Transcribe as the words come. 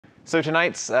So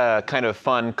tonight's kind of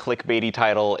fun clickbaity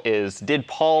title is, Did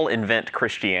Paul Invent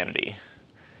Christianity?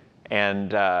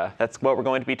 And that's what we're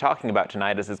going to be talking about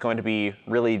tonight, is it's going to be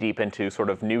really deep into sort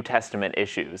of New Testament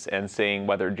issues and seeing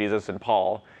whether Jesus and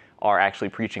Paul are actually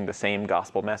preaching the same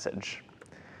gospel message.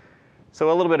 So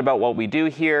a little bit about what we do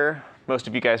here. Most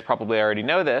of you guys probably already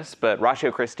know this, but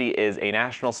Ratio Christi is a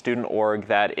national student org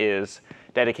that is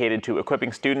dedicated to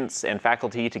equipping students and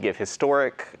faculty to give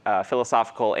historic,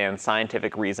 philosophical, and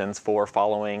scientific reasons for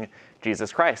following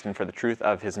Jesus Christ and for the truth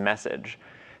of his message.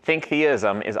 Think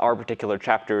Theism is our particular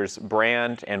chapter's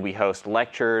brand, and we host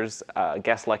lectures,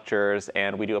 guest lectures,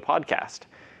 and we do a podcast.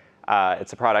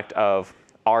 It's a product of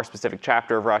our specific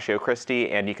chapter of Ratio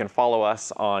Christi, and you can follow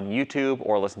us on YouTube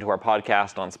or listen to our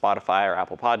podcast on Spotify or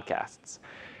Apple Podcasts.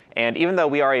 And even though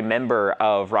we are a member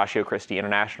of Ratio Christi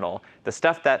International, the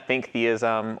stuff that Think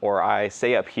Theism or I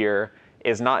say up here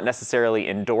is not necessarily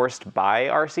endorsed by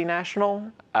RC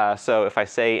National. So if I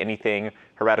say anything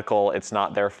heretical, it's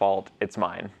not their fault, it's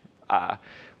mine. I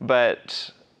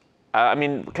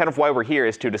mean, kind of why we're here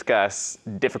is to discuss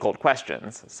difficult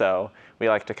questions. So we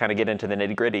like to kind of get into the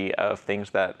nitty-gritty of things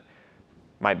that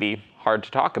might be hard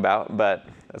to talk about, but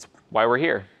that's why we're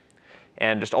here.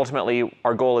 And just ultimately,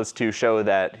 our goal is to show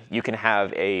that you can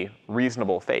have a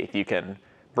reasonable faith. You can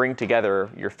bring together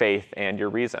your faith and your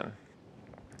reason.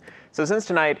 So since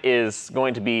tonight is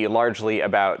going to be largely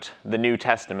about the New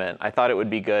Testament, I thought it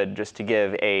would be good just to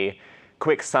give a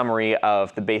quick summary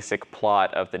of the basic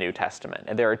plot of the New Testament.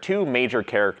 And there are two major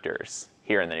characters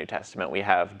here in the New Testament. We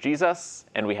have Jesus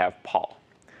and we have Paul.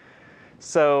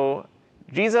 So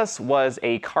Jesus was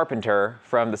a carpenter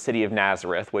from the city of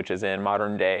Nazareth, which is in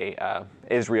modern-day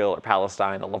Israel or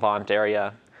Palestine, the Levant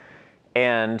area.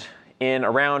 And in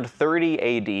around 30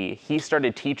 AD, he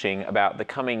started teaching about the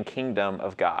coming kingdom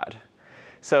of God.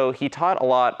 So he taught a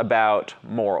lot about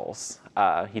morals.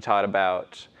 He taught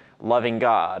about loving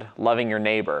God, loving your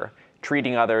neighbor,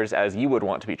 treating others as you would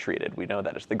want to be treated. We know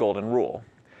that it's the golden rule.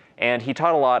 And he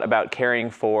taught a lot about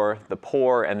caring for the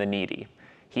poor and the needy.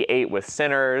 He ate with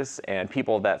sinners and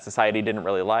people that society didn't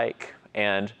really like,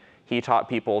 and he taught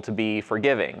people to be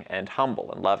forgiving and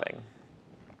humble and loving.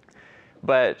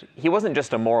 But he wasn't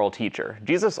just a moral teacher.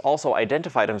 Jesus also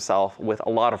identified himself with a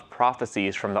lot of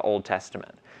prophecies from the Old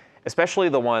Testament, especially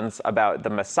the ones about the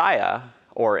Messiah,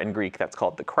 or in Greek that's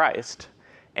called the Christ,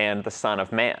 and the Son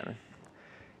of Man.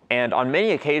 And on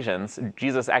many occasions,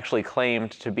 Jesus actually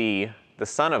claimed to be the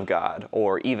Son of God,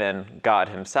 or even God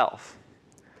himself.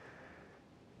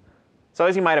 So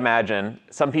as you might imagine,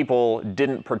 some people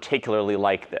didn't particularly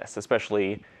like this,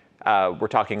 especially we're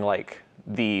talking like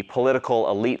the political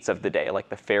elites of the day, like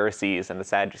the Pharisees and the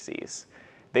Sadducees.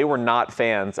 They were not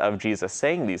fans of Jesus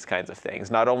saying these kinds of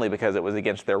things, not only because it was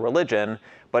against their religion,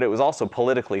 but it was also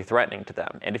politically threatening to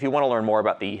them. And if you want to learn more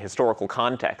about the historical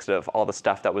context of all the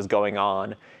stuff that was going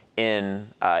on in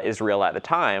Israel at the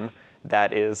time,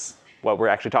 that is what we're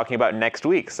actually talking about next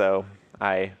week. So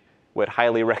I would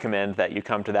highly recommend that you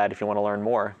come to that if you want to learn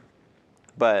more.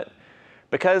 But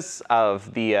because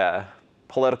of the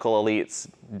political elites'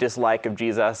 dislike of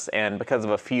Jesus and because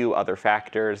of a few other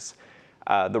factors,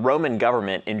 the Roman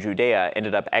government in Judea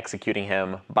ended up executing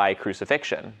him by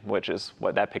crucifixion, which is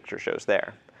what that picture shows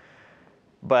there.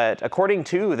 But according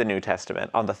to the New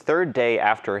Testament, on the third day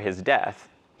after his death,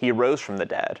 he rose from the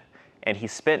dead, and he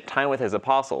spent time with his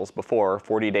apostles before,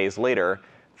 40 days later,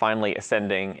 finally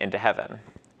ascending into heaven.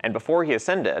 And before he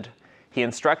ascended, he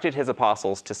instructed his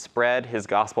apostles to spread his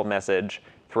gospel message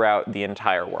throughout the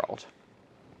entire world.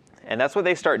 And that's what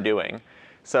they start doing.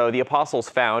 So the apostles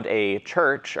found a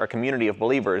church or community of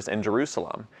believers in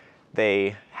Jerusalem.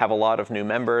 They have a lot of new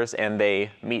members, and they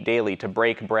meet daily to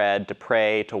break bread, to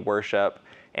pray, to worship,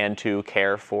 and to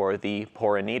care for the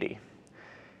poor and needy.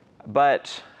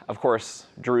 But, of course,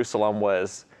 Jerusalem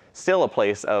was still a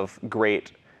place of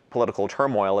great political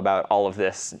turmoil about all of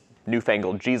this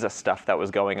newfangled Jesus stuff that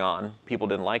was going on. People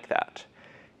didn't like that.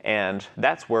 And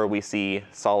that's where we see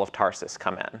Saul of Tarsus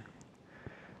come in.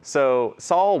 So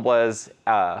Saul was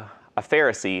a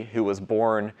Pharisee who was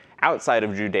born outside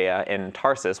of Judea in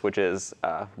Tarsus, which is,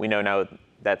 we know now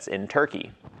that's in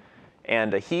Turkey.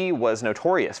 And he was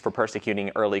notorious for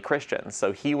persecuting early Christians.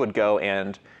 So he would go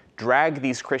and drag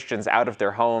these Christians out of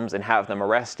their homes and have them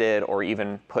arrested or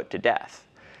even put to death.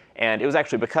 And it was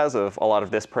actually because of a lot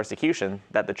of this persecution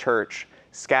that the church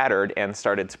scattered and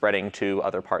started spreading to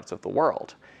other parts of the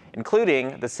world,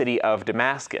 including the city of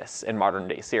Damascus in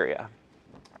modern-day Syria.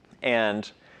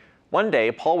 And one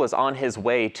day, Paul was on his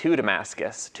way to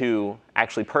Damascus to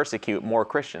actually persecute more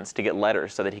Christians, to get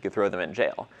letters so that he could throw them in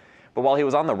jail. But while he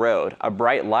was on the road, a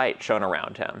bright light shone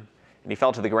around him, and he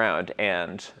fell to the ground,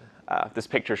 and This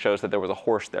picture shows that there was a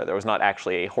horse there. There was not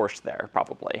actually a horse there,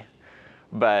 probably.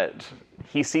 But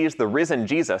he sees the risen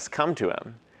Jesus come to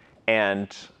him,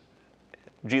 and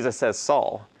Jesus says,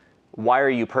 "Saul, why are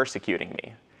you persecuting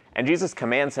me?" And Jesus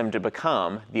commands him to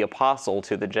become the apostle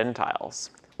to the Gentiles,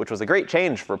 which was a great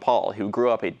change for Paul, who grew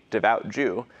up a devout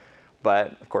Jew.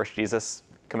 But of course, Jesus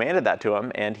commanded that to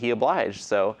him, and he obliged.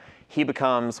 So he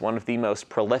becomes one of the most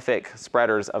prolific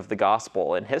spreaders of the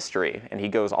gospel in history, and he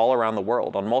goes all around the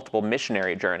world on multiple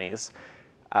missionary journeys,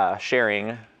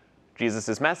 sharing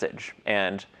Jesus' message.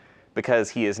 And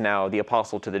because he is now the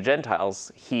apostle to the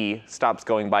Gentiles, he stops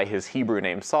going by his Hebrew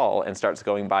name Saul and starts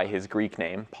going by his Greek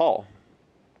name Paul.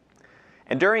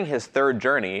 And during his third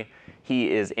journey,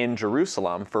 he is in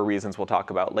Jerusalem for reasons we'll talk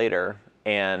about later.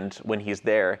 And when he's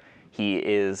there, he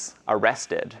is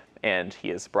arrested and he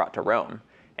is brought to Rome.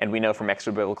 And we know from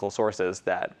extra-biblical sources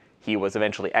that he was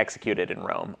eventually executed in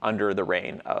Rome under the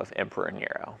reign of Emperor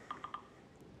Nero.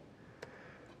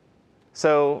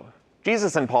 So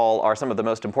Jesus and Paul are some of the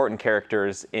most important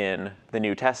characters in the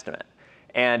New Testament.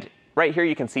 And right here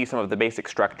you can see some of the basic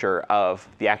structure of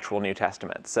the actual New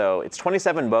Testament. So it's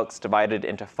 27 books divided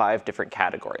into 5 different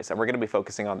categories, and we're going to be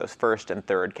focusing on those first and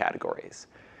third categories.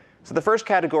 So the first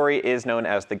category is known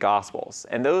as the Gospels,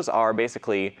 and those are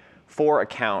basically 4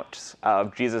 accounts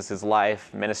of Jesus'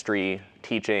 life, ministry,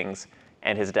 teachings,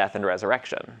 and his death and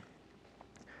resurrection.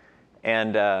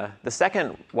 And the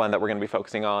second one that we're going to be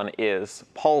focusing on is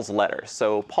Paul's letters.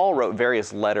 So Paul wrote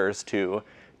various letters to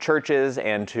churches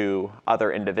and to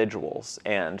other individuals,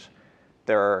 and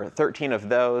there are 13 of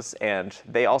those, and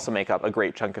they also make up a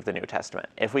great chunk of the New Testament.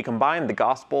 If we combine the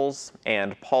Gospels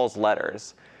and Paul's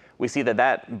letters, we see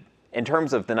that in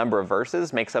terms of the number of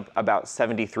verses, makes up about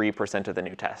 73% of the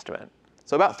New Testament.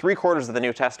 So about 3/4 of the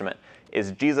New Testament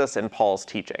is Jesus and Paul's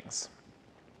teachings,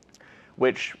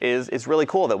 which is really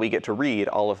cool that we get to read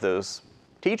all of those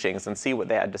teachings and see what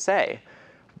they had to say.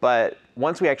 But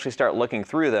once we actually start looking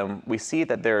through them, we see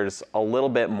that there's a little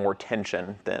bit more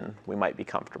tension than we might be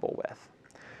comfortable with.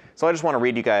 So I just want to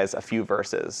read you guys a few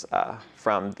verses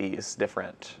from these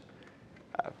different,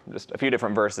 just a few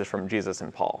different verses from Jesus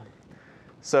and Paul.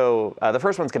 So the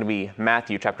first one's going to be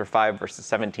Matthew chapter 5, verses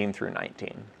 17 through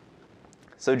 19.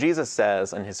 So Jesus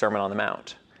says in his Sermon on the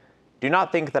Mount, "Do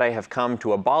not think that I have come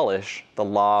to abolish the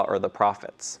law or the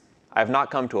prophets. I have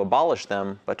not come to abolish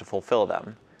them, but to fulfill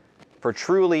them. For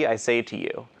truly I say to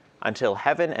you, until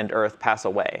heaven and earth pass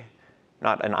away,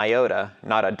 not an iota,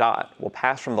 not a dot, will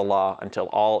pass from the law until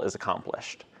all is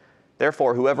accomplished.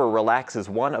 Therefore, whoever relaxes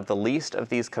one of the least of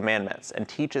these commandments and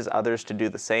teaches others to do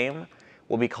the same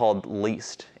will be called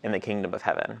least in the kingdom of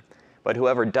heaven. But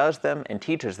whoever does them and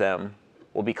teaches them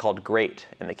will be called great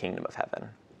in the kingdom of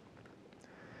heaven."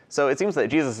 So it seems that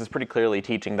Jesus is pretty clearly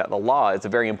teaching that the law is a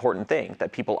very important thing,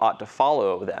 that people ought to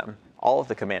follow them, all of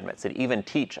the commandments, and even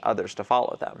teach others to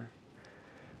follow them.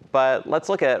 But let's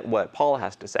look at what Paul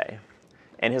has to say.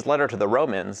 In his letter to the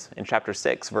Romans, in chapter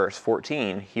 6, verse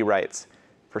 14, he writes,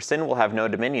 "For sin will have no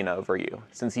dominion over you,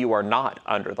 since you are not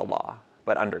under the law,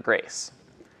 but under grace."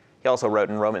 He also wrote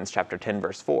in Romans chapter 10,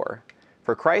 verse 4,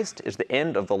 "For Christ is the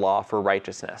end of the law for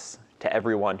righteousness to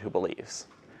everyone who believes."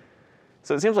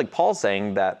 So it seems like Paul's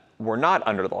saying that we're not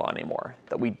under the law anymore,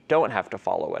 that we don't have to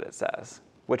follow what it says,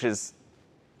 which is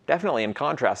definitely in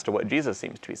contrast to what Jesus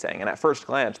seems to be saying. And at first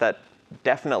glance, that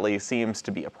definitely seems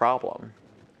to be a problem.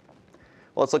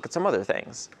 Well, let's look at some other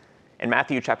things. In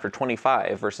Matthew chapter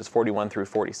 25, verses 41 through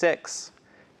 46,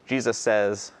 Jesus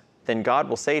says, "Then God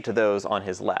will say to those on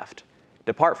his left,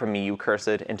 'Depart from me, you cursed,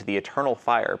 into the eternal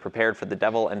fire prepared for the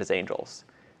devil and his angels.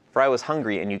 For I was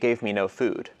hungry, and you gave me no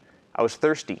food. I was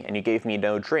thirsty, and you gave me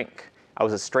no drink. I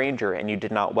was a stranger, and you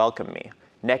did not welcome me.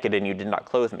 Naked, and you did not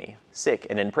clothe me. Sick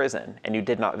and in prison, and you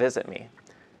did not visit me.'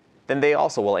 Then they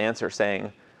also will answer,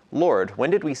 saying, 'Lord, when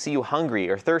did we see you hungry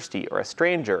or thirsty or a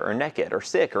stranger or naked or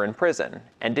sick or in prison,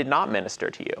 and did not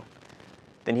minister to you?'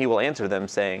 Then he will answer them,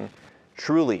 saying,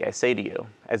 'Truly I say to you,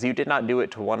 as you did not do it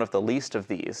to one of the least of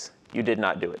these, you did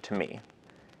not do it to me.'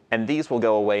 And these will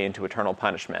go away into eternal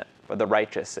punishment, but the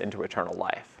righteous into eternal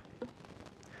life."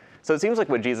 So it seems like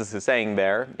what Jesus is saying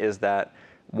there is that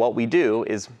what we do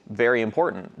is very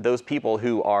important. Those people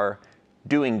who are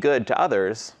doing good to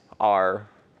others are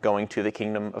going to the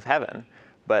kingdom of heaven,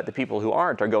 but the people who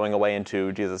aren't are going away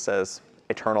into, Jesus says,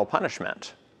 eternal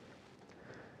punishment.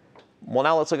 Well,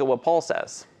 now let's look at what Paul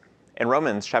says. In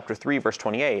Romans chapter 3, verse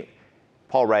 28,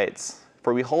 Paul writes,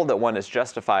 "For we hold that one is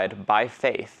justified by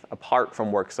faith apart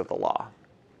from works of the law."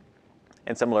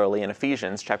 And similarly, in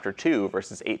Ephesians chapter 2,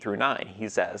 verses 8 through 9, he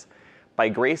says, "By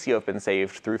grace you have been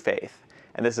saved through faith,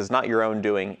 and this is not your own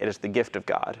doing, it is the gift of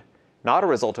God, not a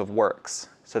result of works,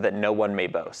 so that no one may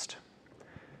boast."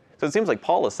 So it seems like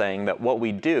Paul is saying that what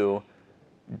we do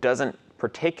doesn't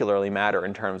particularly matter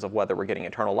in terms of whether we're getting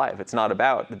eternal life. It's not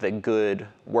about the good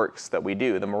works that we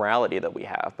do, the morality that we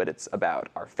have, but it's about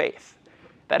our faith.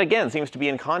 That again seems to be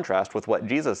in contrast with what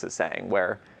Jesus is saying,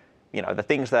 where the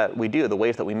things that we do, the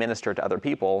ways that we minister to other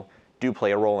people, do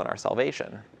play a role in our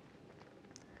salvation.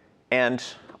 And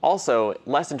also,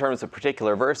 less in terms of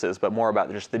particular verses, but more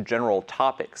about just the general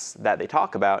topics that they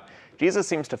talk about, Jesus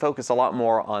seems to focus a lot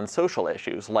more on social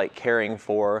issues, like caring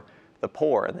for the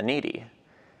poor and the needy.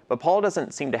 But Paul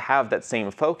doesn't seem to have that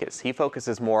same focus. He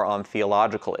focuses more on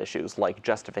theological issues like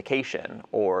justification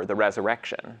or the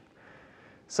resurrection.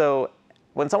 So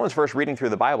when someone's first reading through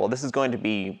the Bible, this is going to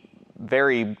be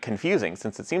very confusing,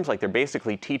 since it seems like they're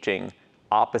basically teaching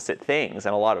opposite things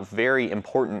in a lot of very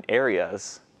important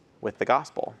areas with the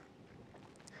gospel.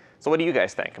 So what do you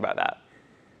guys think about that?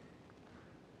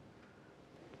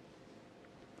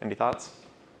 Any thoughts?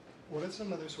 What are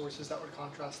some other sources that would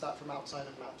contrast that from outside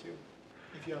of Matthew,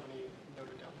 if you have any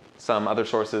noted down? Some other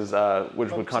sources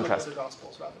which would contrast? Some other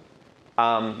gospels,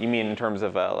 rather. You mean in terms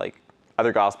of like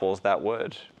other gospels that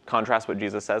would contrast what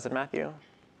Jesus says in Matthew?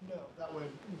 No, that would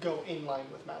go in line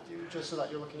with Matthew, just so that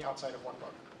you're looking outside of one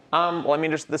book. Well, I mean,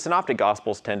 just the synoptic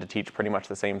gospels tend to teach pretty much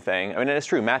the same thing. I mean, it's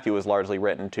true, Matthew was largely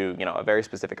written to, a very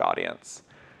specific audience.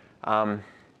 I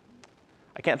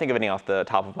can't think of any off the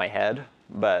top of my head,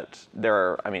 but there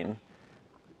are, I'm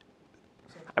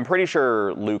pretty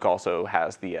sure Luke also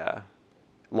has the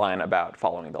line about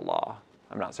following the law.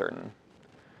 I'm not certain.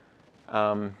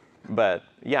 But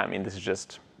yeah, this is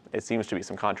just, it seems to be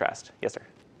some contrast. Yes, sir?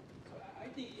 I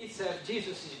think it's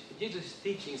Jesus'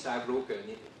 teachings are broken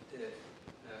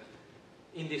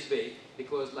in this way,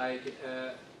 because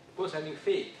concerning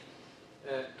faith,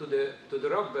 to the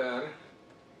robber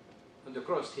on the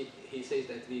cross, he says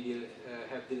that we will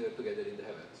have dinner together in the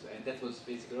heavens, and that was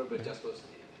basically robber just was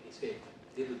his faith,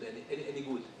 didn't do any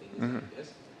good in his life,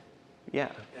 yes.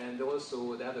 Yeah. And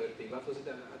also the other thing, what was it?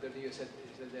 The other thing you said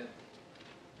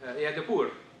that the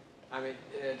poor.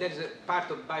 There is a part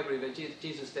of the Bible where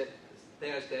Jesus tells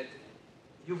that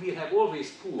you will have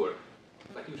always poor,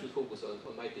 but you should focus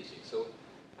on my teaching. So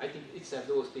I think it's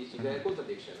those teachings, there are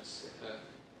contradictions.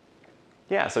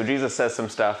 Yeah, so Jesus says some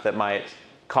stuff that might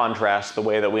contrast the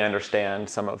way that we understand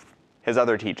some of his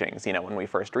other teachings, when we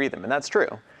first read them. And that's true.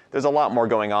 There's a lot more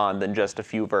going on than just a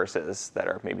few verses that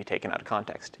are maybe taken out of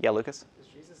context. Yeah, Lucas? Does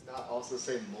Jesus not also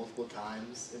say multiple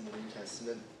times in the New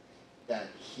Testament that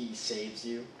he saves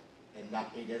you and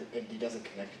he doesn't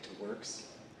connect it to works?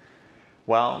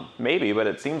 Well, maybe, but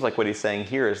it seems like what he's saying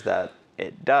here is that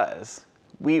it does.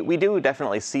 We do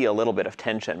definitely see a little bit of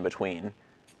tension between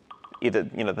either,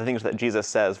 the things that Jesus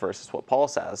says versus what Paul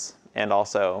says, and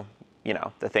also,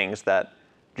 the things that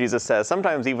Jesus says,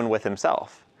 sometimes even with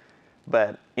himself.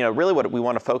 But, really what we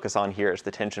want to focus on here is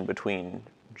the tension between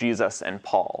Jesus and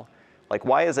Paul. Like,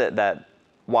 why is it that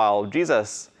while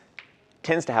Jesus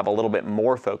tends to have a little bit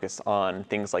more focus on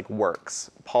things like works,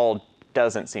 Paul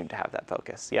doesn't seem to have that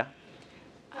focus? Yeah?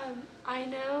 I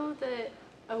know that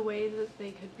a way that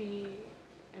they could be,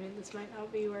 this might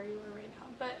not be where you are right now,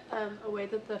 but a way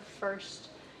that the first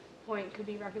point could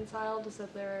be reconciled is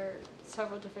that there are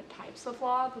several different types of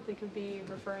law that they could be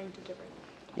referring to different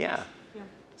types. Yeah. Yeah.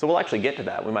 So we'll actually get to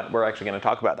that. We're actually going to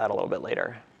talk about that a little bit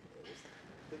later.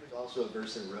 There's also a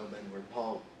verse in Roman where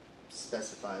Paul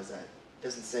specifies that,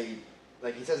 doesn't say,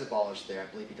 he says abolish there, I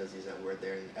believe he does use that word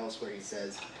there, and elsewhere he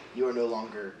says, you are no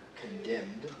longer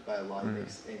condemned by a law, and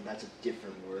that's a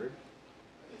different word.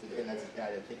 And that's,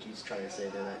 I think he's trying to say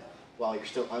that while you're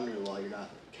still under the law, you're not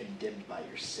condemned by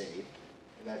your saved.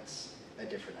 And that's a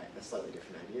slightly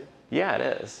different idea. Yeah,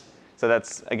 it is. So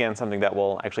that's, again, something that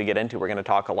we'll actually get into. We're going to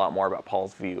talk a lot more about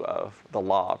Paul's view of the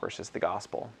law versus the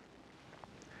gospel.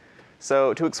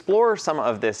 So to explore some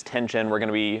of this tension, we're going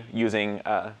to be using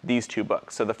these two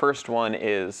books. So the first one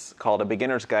is called A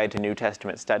Beginner's Guide to New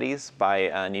Testament Studies by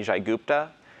Nijay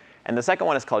Gupta. And the second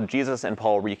one is called Jesus and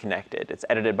Paul Reconnected. It's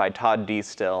edited by Todd D.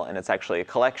 Still, and it's actually a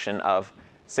collection of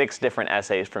 6 different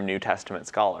essays from New Testament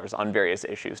scholars on various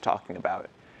issues talking about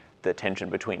the tension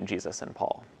between Jesus and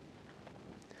Paul.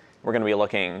 We're going to be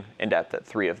looking in depth at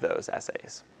 3 of those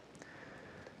essays.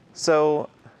 So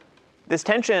this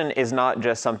tension is not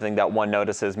just something that one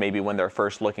notices maybe when they're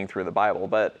first looking through the Bible,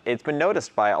 but it's been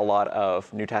noticed by a lot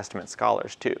of New Testament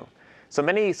scholars too. So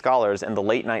many scholars in the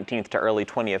late 19th to early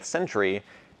 20th century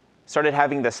started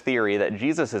having this theory that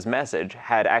Jesus' message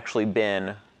had actually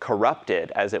been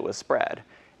corrupted as it was spread,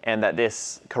 and that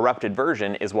this corrupted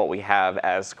version is what we have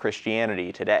as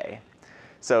Christianity today.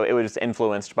 So it was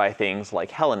influenced by things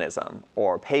like Hellenism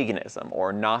or paganism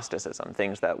or Gnosticism,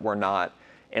 things that were not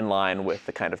in line with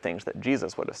the kind of things that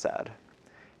Jesus would have said.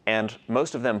 And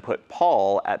most of them put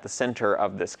Paul at the center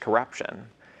of this corruption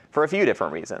for a few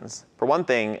different reasons. For one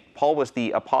thing, Paul was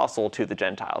the apostle to the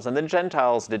Gentiles, and the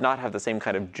Gentiles did not have the same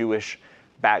kind of Jewish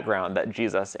background that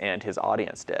Jesus and his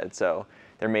audience did, so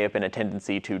there may have been a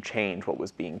tendency to change what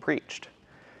was being preached.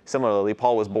 Similarly,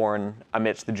 Paul was born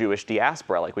amidst the Jewish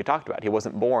diaspora, like we talked about. He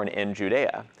wasn't born in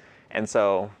Judea, and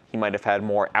so he might have had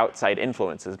more outside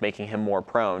influences, making him more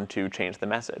prone to change the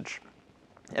message.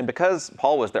 And because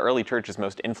Paul was the early church's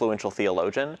most influential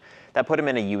theologian, that put him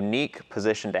in a unique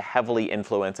position to heavily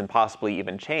influence and possibly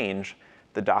even change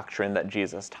the doctrine that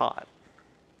Jesus taught.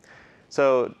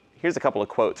 So here's a couple of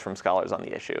quotes from scholars on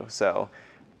the issue. So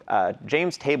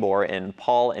James Tabor in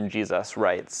Paul and Jesus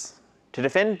writes, "To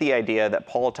defend the idea that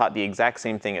Paul taught the exact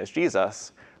same thing as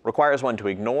Jesus requires one to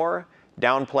ignore,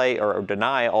 downplay, or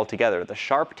deny altogether the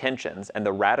sharp tensions and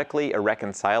the radically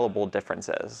irreconcilable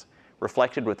differences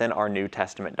reflected within our New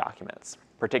Testament documents,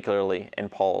 particularly in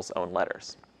Paul's own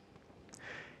letters."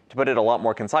 To put it a lot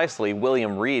more concisely,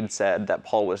 William Reed said that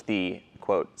Paul was the,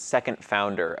 quote, second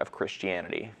founder of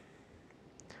Christianity.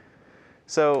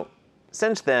 So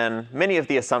since then, many of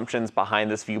the assumptions behind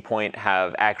this viewpoint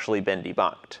have actually been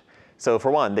debunked. So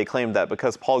for one, they claimed that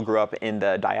because Paul grew up in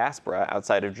the diaspora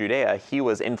outside of Judea, he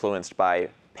was influenced by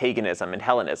paganism and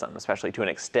Hellenism, especially to an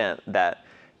extent that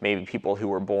maybe people who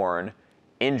were born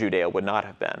in Judea would not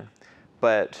have been.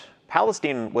 But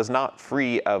Palestine was not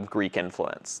free of Greek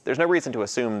influence. There's no reason to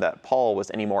assume that Paul was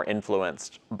any more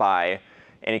influenced by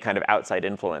any kind of outside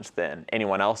influence than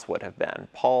anyone else would have been.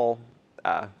 Paul,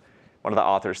 one of the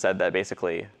authors said that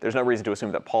basically there's no reason to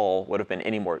assume that Paul would have been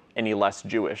any less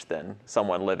Jewish than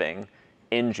someone living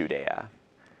in Judea,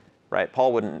 right?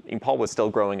 Paul was still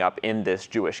growing up in this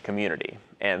Jewish community,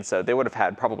 and so they would have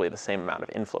had probably the same amount of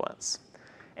influence.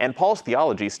 And Paul's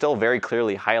theology still very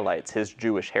clearly highlights his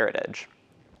Jewish heritage.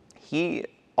 He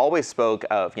always spoke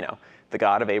of, the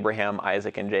God of Abraham,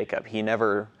 Isaac, and Jacob. He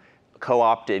never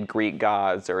co-opted Greek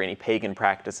gods or any pagan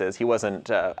practices. He wasn't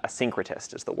a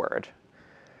syncretist, is the word.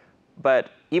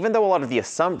 But even though a lot of the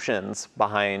assumptions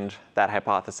behind that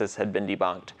hypothesis had been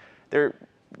debunked,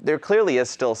 there clearly is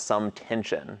still some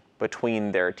tension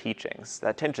between their teachings.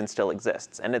 That tension still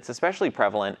exists, and it's especially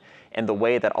prevalent in the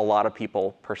way that a lot of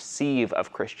people perceive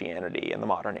of Christianity in the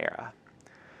modern era.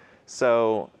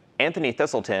 So Anthony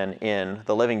Thistleton in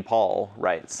The Living Paul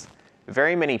writes,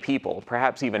 "Very many people,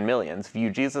 perhaps even millions,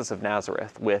 view Jesus of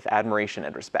Nazareth with admiration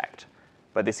and respect,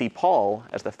 but they see Paul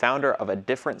as the founder of a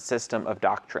different system of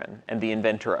doctrine and the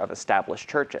inventor of established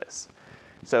churches."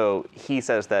 So he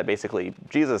says that basically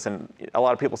Jesus, and a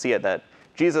lot of people see it, that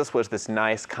Jesus was this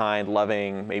nice, kind,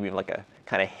 loving, maybe like a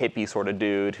kind of hippie sort of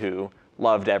dude who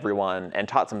loved everyone and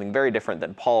taught something very different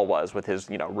than Paul was with his,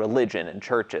 religion and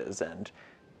churches and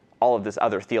all of this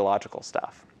other theological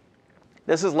stuff.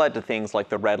 This has led to things like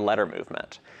the Red Letter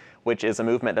movement, which is a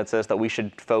movement that says that we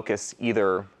should focus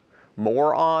either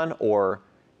more on or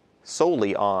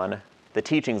solely on the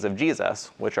teachings of Jesus,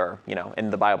 which are,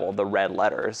 in the Bible, the red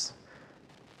letters,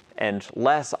 and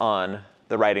less on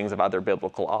the writings of other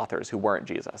biblical authors who weren't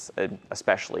Jesus,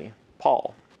 especially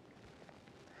Paul.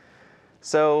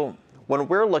 So when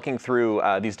we're looking through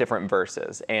these different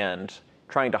verses and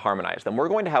trying to harmonize them, we're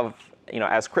going to have,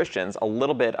 as Christians, a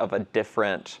little bit of a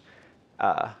different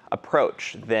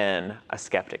approach than a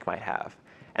skeptic might have.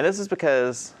 And this is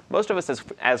because most of us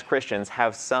as Christians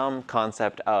have some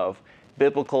concept of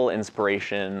biblical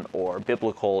inspiration or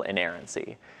biblical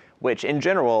inerrancy, which in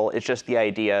general is just the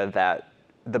idea that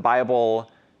the Bible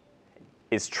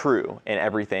is true in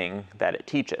everything that it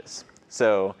teaches.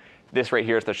 So this right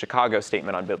here is the Chicago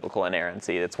Statement on Biblical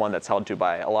Inerrancy. It's one that's held to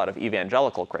by a lot of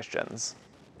evangelical Christians.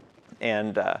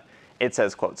 And it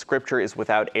says, quote, "Scripture is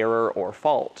without error or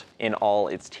fault in all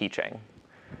its teaching."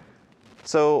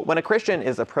 So when a Christian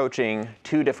is approaching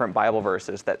two different Bible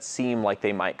verses that seem like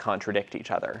they might contradict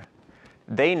each other,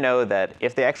 they know that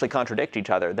if they actually contradict each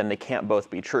other, then they can't both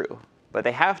be true. But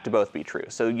they have to both be true.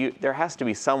 So there has to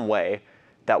be some way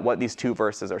that what these two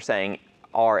verses are saying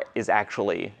is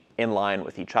actually in line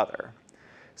with each other.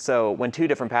 So when two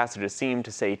different passages seem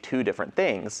to say two different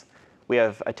things, we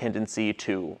have a tendency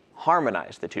to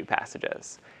harmonize the two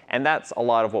passages. And that's a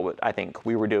lot of what I think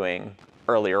we were doing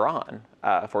earlier on.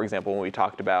 For example, when we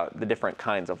talked about the different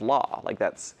kinds of law, like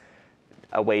that's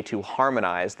a way to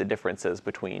harmonize the differences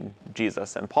between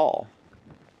Jesus and Paul.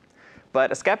 But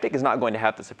a skeptic is not going to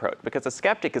have this approach, because a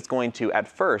skeptic is going to, at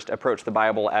first, approach the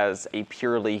Bible as a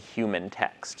purely human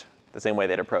text, the same way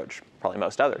they'd approach probably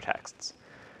most other texts.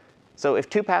 So if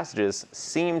two passages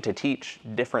seem to teach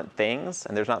different things,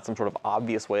 and there's not some sort of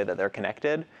obvious way that they're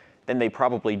connected, then they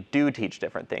probably do teach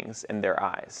different things in their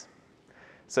eyes.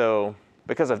 So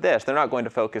because of this, they're not going to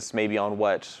focus maybe on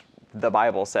what the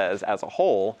Bible says as a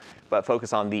whole, but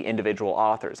focus on the individual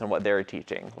authors and what they're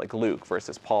teaching, like Luke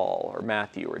versus Paul or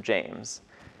Matthew or James.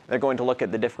 They're going to look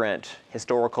at the different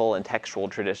historical and textual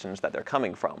traditions that they're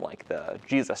coming from, like the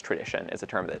Jesus tradition is a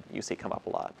term that you see come up a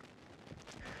lot.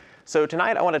 So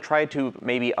tonight I want to try to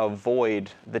maybe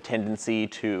avoid the tendency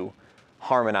to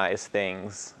harmonize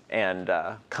things and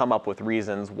come up with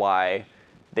reasons why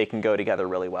they can go together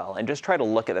really well, and just try to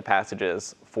look at the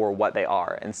passages for what they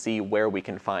are and see where we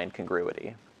can find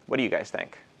congruity. What do you guys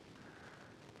think?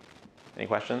 Any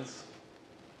questions?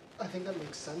 I think that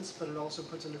makes sense, but it also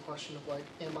puts into question of like,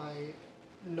 am I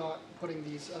not putting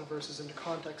these verses into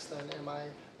context then? Am I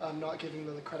not giving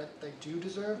them the credit they do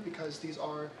deserve? Because these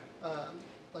are,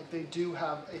 like they do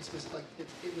have a specific, like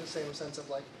it's in the same sense of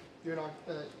like, you're not,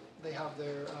 they have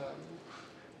their,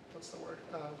 what's the word?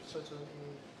 Starts with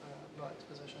not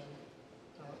exposition.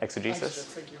 Exegesis?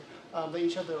 Thank you. They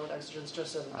each have their own exegesis,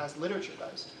 just as literature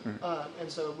does.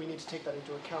 And so we need to take that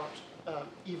into account,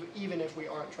 even if we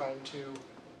aren't trying to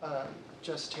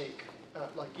just take,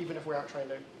 like even if we aren't trying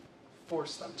to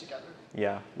force them together.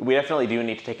 Yeah, we definitely do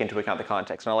need to take into account the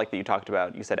context. And I like that you talked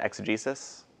about, you said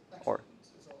exegesis? Or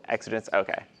exegesis?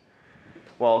 Okay.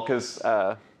 Well, because,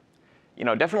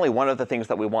 definitely one of the things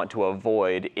that we want to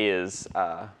avoid is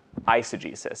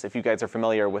eisegesis. If you guys are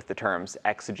familiar with the terms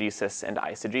exegesis and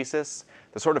eisegesis,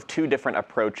 they're sort of two different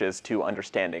approaches to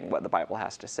understanding what the Bible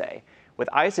has to say. With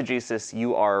eisegesis,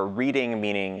 you are reading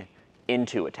meaning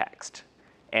into a text.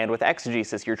 And with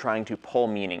exegesis, you're trying to pull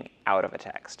meaning out of a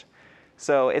text.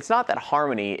 So it's not that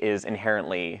harmony is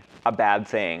inherently a bad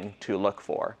thing to look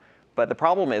for, but the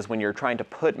problem is when you're trying to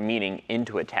put meaning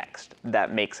into a text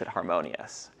that makes it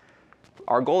harmonious.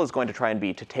 Our goal is going to try and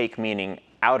be to take meaning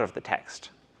out of the text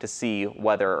to see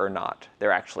whether or not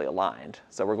they're actually aligned.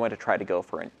 So we're going to try to go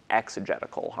for an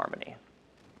exegetical harmony.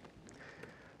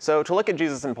 So to look at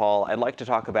Jesus and Paul, I'd like to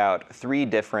talk about three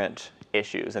different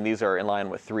issues, and these are in line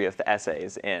with three of the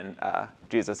essays in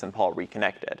Jesus and Paul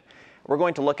Reconnected. We're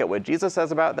going to look at what Jesus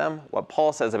says about them, what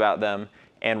Paul says about them,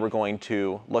 and we're going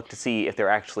to look to see if they're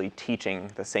actually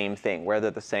teaching the same thing, where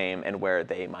they're the same and where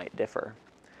they might differ.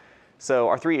 So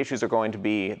our three issues are going to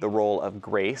be the role of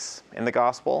grace in the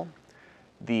gospel,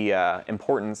 the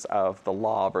importance of the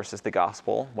law versus the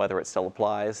gospel, whether it still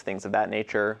applies, things of that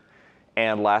nature,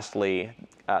 and lastly,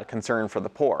 concern for the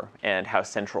poor and how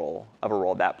central of a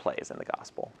role that plays in the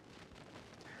gospel.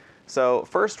 So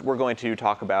first, we're going to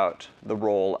talk about the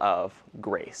role of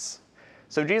grace.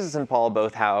 So Jesus and Paul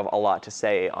both have a lot to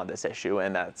say on this issue,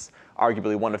 and that's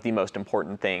arguably one of the most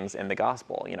important things in the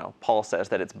gospel. Paul says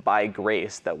that it's by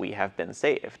grace that we have been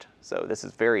saved. So this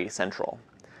is very central.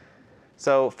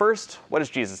 So first, what does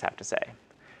Jesus have to say?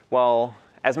 Well,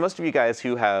 as most of you guys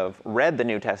who have read the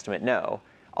New Testament know,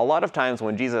 a lot of times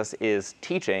when Jesus is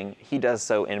teaching, he does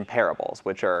so in parables,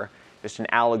 which are just an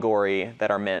allegory that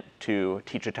are meant to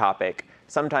teach a topic.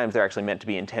 Sometimes they're actually meant to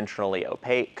be intentionally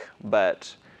opaque,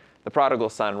 but the prodigal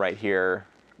son right here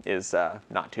is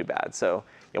not too bad. So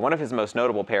one of his most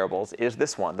notable parables is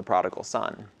this one, the prodigal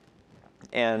son.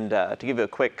 And to give you a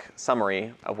quick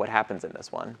summary of what happens in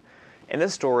this one, in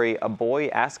this story, a boy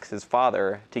asks his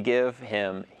father to give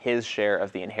him his share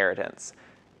of the inheritance,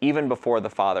 even before the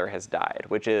father has died,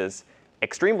 which is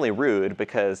extremely rude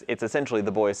because it's essentially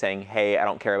the boy saying, hey, I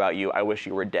don't care about you, I wish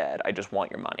you were dead, I just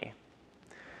want your money.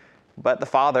 But the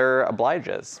father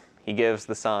obliges. He gives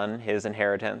the son his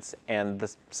inheritance, and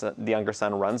the younger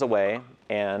son runs away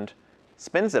and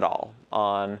spends it all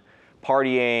on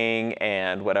partying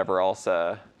and whatever else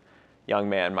a young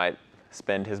man might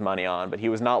spend his money on, but he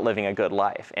was not living a good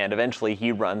life, and eventually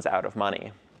he runs out of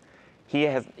money. He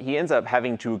ends up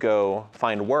having to go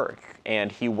find work,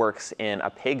 and he works in a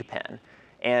pig pen.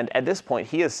 And at this point,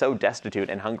 he is so destitute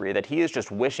and hungry that he is just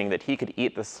wishing that he could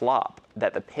eat the slop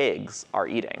that the pigs are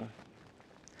eating.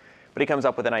 But he comes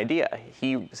up with an idea.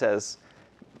 He says,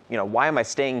 why am I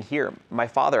staying here? My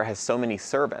father has so many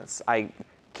servants. I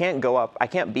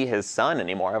can't be his son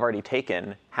anymore. I've already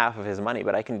taken half of his money,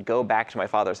 but I can go back to my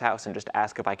father's house and just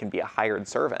ask if I can be a hired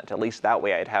servant. At least that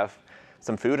way I'd have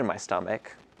some food in my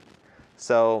stomach.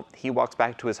 So he walks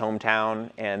back to his hometown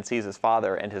and sees his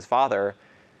father, and his father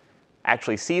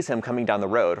actually sees him coming down the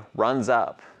road, runs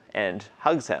up and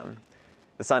hugs him.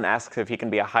 The son asks if he can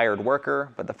be a hired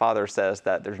worker, but the father says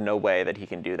that there's no way that he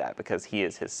can do that because he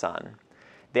is his son.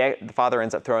 The father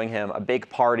ends up throwing him a big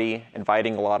party,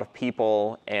 inviting a lot of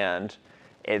people, and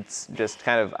it's just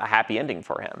kind of a happy ending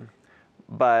for him.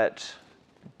 But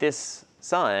this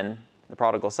son, the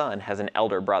prodigal son, has an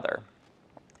elder brother.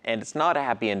 And it's not a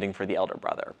happy ending for the elder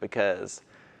brother, because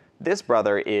this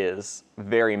brother is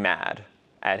very mad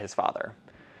at his father.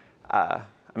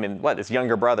 His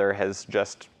younger brother has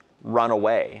just run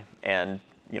away and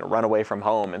run away from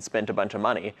home and spent a bunch of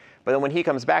money. But then when he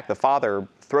comes back, the father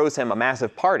throws him a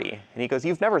massive party. And he goes,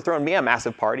 "You've never thrown me a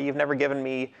massive party. You've never given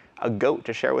me a goat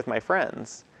to share with my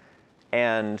friends."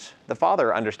 And the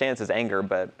father understands his anger,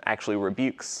 but actually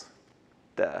rebukes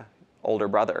the older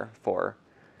brother for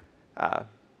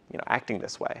acting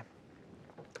this way.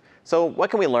 So what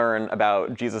can we learn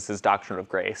about Jesus' doctrine of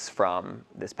grace from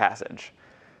this passage?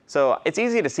 So it's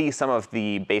easy to see some of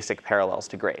the basic parallels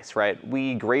to grace, right?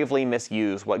 We gravely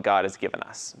misuse what God has given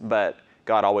us, but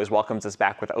God always welcomes us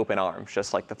back with open arms,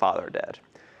 just like the Father did.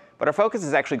 But our focus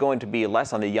is actually going to be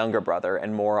less on the younger brother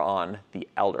and more on the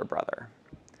elder brother.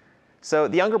 So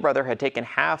the younger brother had taken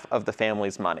half of the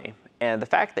family's money, and the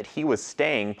fact that he was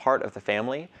staying part of the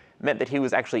family meant that he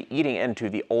was actually eating into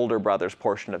the older brother's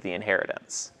portion of the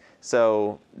inheritance.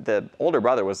 So the older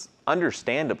brother was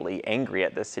understandably angry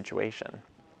at this situation.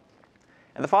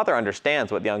 And the father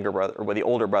understands what the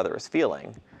older brother is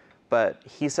feeling, but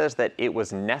he says that it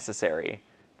was necessary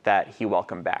that he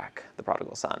welcome back the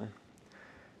prodigal son.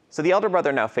 So the elder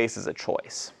brother now faces a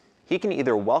choice. He can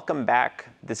either welcome back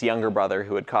this younger brother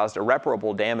who had caused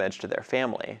irreparable damage to their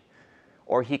family,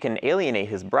 or he can alienate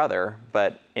his brother,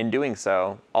 but in doing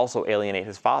so, also alienate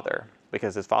his father,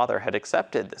 because his father had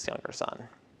accepted this younger son.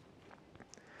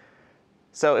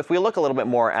 So if we look a little bit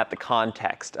more at the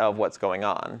context of what's going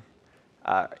on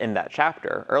in that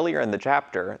chapter, earlier in the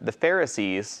chapter, the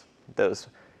Pharisees, those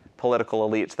political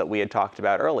elites that we had talked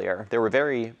about earlier, they were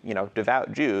very,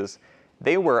 devout Jews.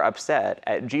 They were upset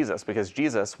at Jesus because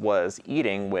Jesus was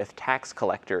eating with tax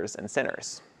collectors and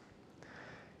sinners.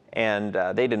 And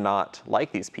they did not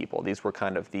like these people. These were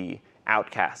kind of the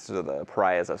outcasts or the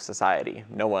pariahs of society.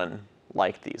 No one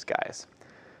liked these guys.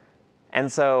 And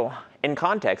so in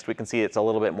context, we can see it's a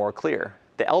little bit more clear.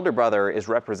 The elder brother is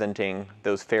representing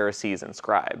those Pharisees and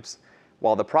scribes,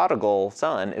 while the prodigal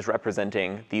son is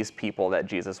representing these people that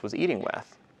Jesus was eating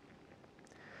with.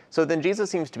 So then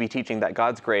Jesus seems to be teaching that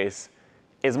God's grace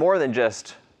is more than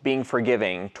just being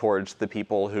forgiving towards the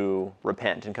people who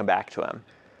repent and come back to him,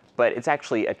 but it's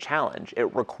actually a challenge.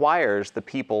 It requires the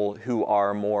people who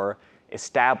are more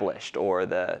established or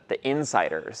the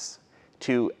insiders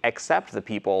to accept the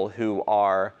people who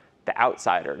are the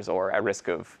outsiders or at risk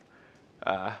of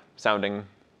sounding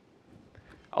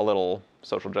a little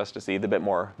social justice-y, the bit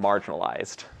more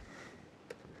marginalized.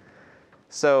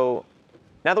 So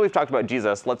now that we've talked about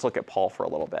Jesus, let's look at Paul for a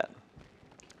little bit.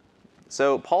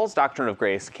 So Paul's doctrine of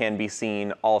grace can be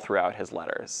seen all throughout his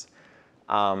letters.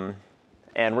 And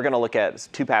we're going to look at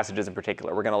two passages in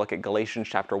particular. We're going to look at Galatians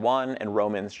chapter 1 and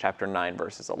Romans chapter 9,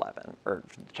 verses 11, or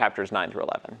chapters 9 through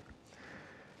 11.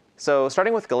 So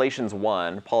starting with Galatians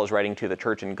 1, Paul is writing to the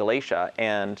church in Galatia,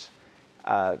 and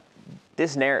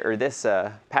this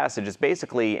passage is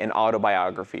basically an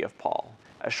autobiography of Paul.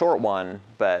 A short one,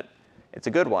 but it's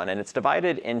a good one, and it's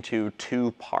divided into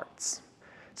two parts.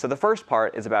 So the first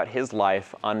part is about his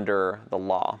life under the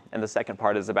law, and the second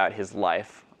part is about his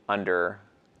life under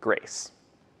grace.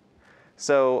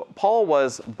 So Paul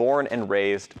was born and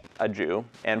raised a Jew,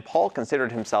 and Paul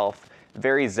considered himself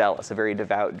very zealous, a very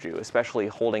devout Jew, especially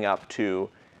holding up to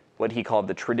what he called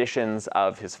the traditions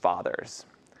of his fathers.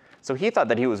 So he thought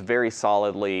that he was very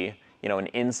solidly, an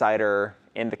insider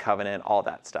in the covenant, all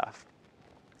that stuff.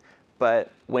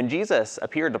 But when Jesus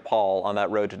appeared to Paul on that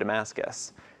road to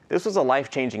Damascus, this was a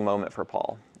life-changing moment for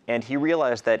Paul, and he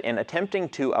realized that in attempting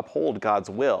to uphold God's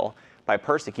will by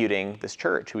persecuting this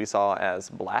church, who he saw as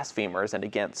blasphemers and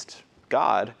against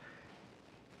God,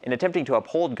 in attempting to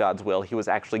uphold God's will, he was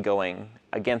actually going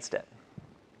against it.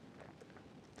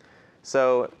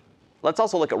 So let's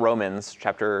also look at Romans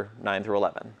chapter 9 through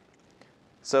 11.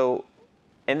 So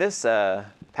in this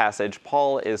passage,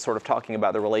 Paul is sort of talking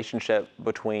about the relationship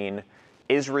between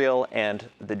Israel and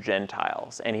the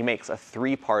Gentiles, and he makes a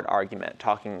three-part argument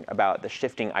talking about the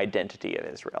shifting identity of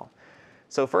Israel.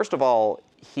 So first of all,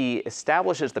 he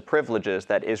establishes the privileges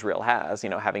that Israel has,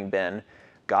 having been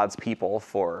God's people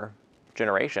for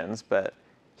generations, but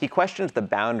he questions the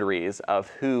boundaries of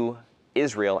who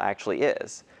Israel actually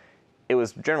is. It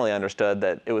was generally understood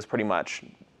that it was pretty much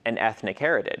an ethnic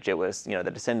heritage. It was, the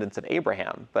descendants of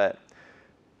Abraham, but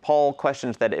Paul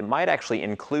questions that it might actually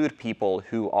include people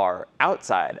who are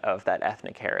outside of that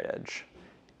ethnic heritage.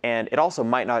 And it also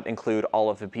might not include all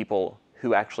of the people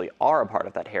who actually are a part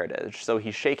of that heritage. So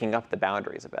he's shaking up the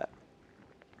boundaries a bit.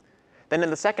 Then in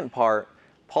the second part,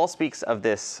 Paul speaks of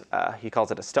this, he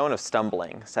calls it a stone of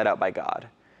stumbling set out by God.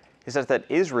 He says that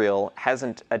Israel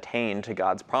hasn't attained to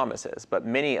God's promises, but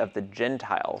many of the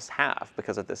Gentiles have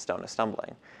because of this stone of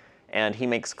stumbling. And he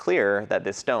makes clear that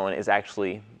this stone is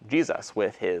actually Jesus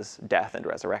with his death and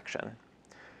resurrection.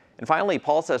 And finally,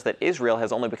 Paul says that Israel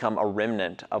has only become a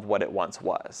remnant of what it once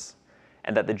was,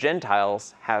 and that the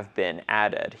Gentiles have been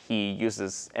added. He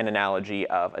uses an analogy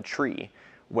of a tree,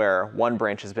 where one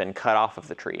branch has been cut off of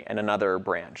the tree, and another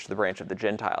branch, the branch of the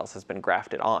Gentiles, has been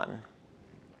grafted on.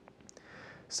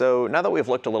 So now that we've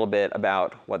looked a little bit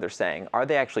about what they're saying, are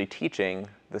they actually teaching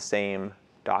the same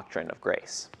doctrine of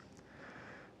grace?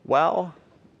 Well,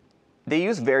 they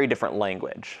use very different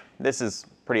language. This is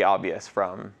pretty obvious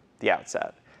from the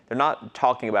outset. They're not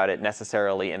talking about it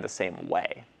necessarily in the same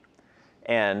way.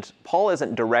 And Paul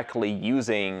isn't directly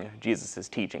using Jesus'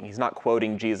 teaching. He's not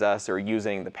quoting Jesus or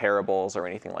using the parables or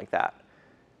anything like that.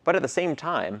 But at the same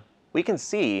time, we can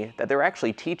see that they're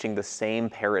actually teaching the same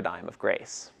paradigm of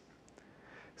grace.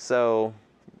 So,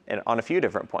 on a few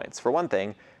different points. For one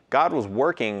thing, God was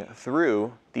working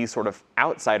through these sort of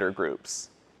outsider groups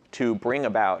to bring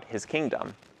about his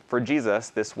kingdom. For Jesus,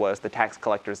 this was the tax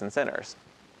collectors and sinners.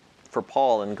 For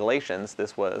Paul in Galatians,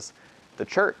 this was the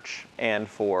church. And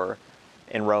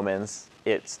in Romans,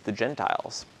 it's the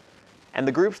Gentiles. And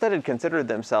the groups that had considered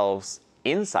themselves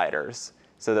insiders,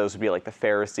 so those would be like the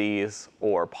Pharisees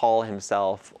or Paul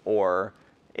himself or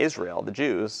Israel, the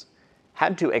Jews,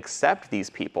 had to accept these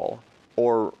people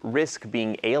or risk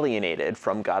being alienated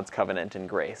from God's covenant and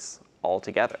grace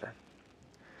altogether.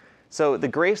 So the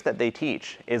grace that they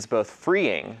teach is both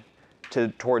freeing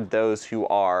toward those who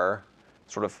are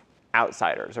sort of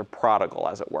outsiders or prodigal,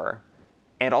 as it were,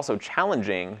 and also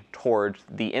challenging toward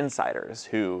the insiders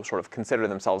who sort of consider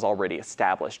themselves already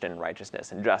established in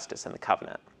righteousness and justice in the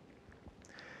covenant.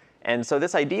 And so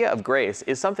this idea of grace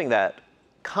is something that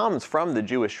comes from the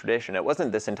Jewish tradition. It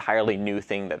wasn't this entirely new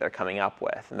thing that they're coming up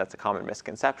with, and that's a common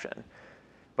misconception.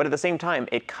 But at the same time,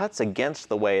 it cuts against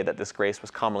the way that this grace was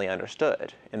commonly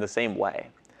understood in the same way.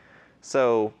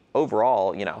 So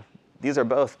overall, these are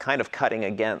both kind of cutting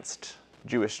against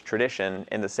Jewish tradition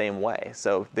in the same way.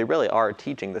 So they really are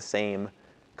teaching the same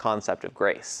concept of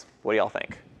grace. What do y'all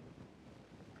think?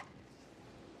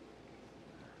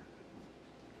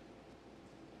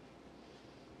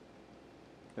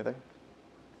 Anything?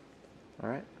 All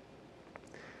right.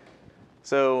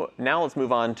 So now let's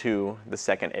move on to the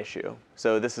second issue.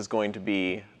 So this is going to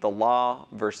be the law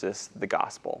versus the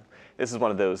gospel. This is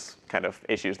one of those kind of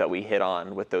issues that we hit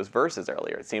on with those verses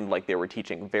earlier. It seemed like they were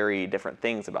teaching very different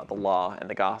things about the law and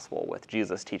the gospel, with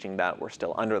Jesus teaching that we're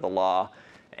still under the law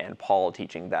and Paul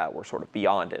teaching that we're sort of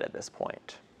beyond it at this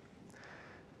point.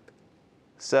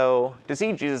 So to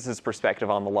see Jesus'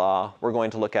 perspective on the law, we're going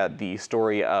to look at the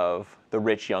story of the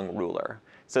rich young ruler.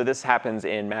 So this happens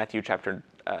in Matthew chapter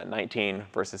 19,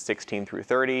 verses 16 through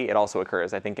 30. It also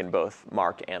occurs, I think, in both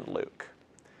Mark and Luke.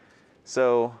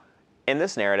 So in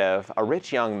this narrative, a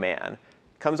rich young man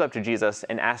comes up to Jesus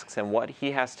and asks him what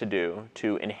he has to do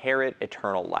to inherit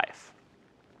eternal life.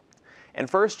 And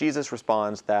first, Jesus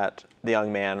responds that the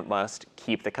young man must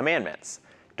keep the commandments.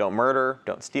 Don't murder,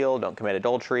 don't steal, don't commit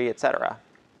adultery, etc.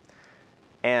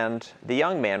 And the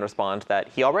young man responds that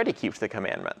he already keeps the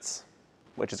commandments,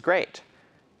 which is great.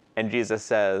 And Jesus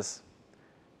says,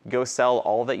 "Go sell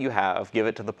all that you have, give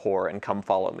it to the poor, and come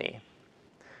follow me."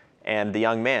 And the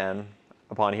young man,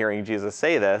 upon hearing Jesus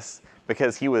say this,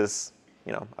 because he was,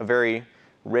 a very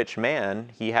rich man,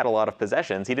 he had a lot of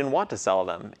possessions, he didn't want to sell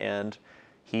them, and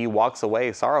he walks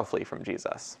away sorrowfully from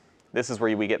Jesus. This is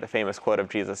where we get the famous quote of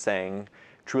Jesus saying,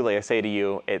 "Truly I say to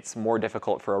you, it's more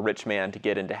difficult for a rich man to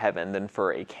get into heaven than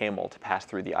for a camel to pass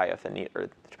through the eye of a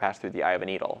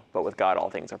needle. But with God, all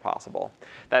things are possible."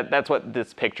 That's what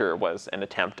this picture was an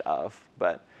attempt of.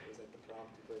 But Was that the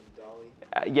prompt to put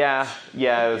Dolly? Yeah,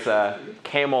 it was a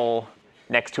camel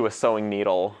next to a sewing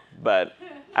needle. But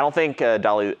I don't think we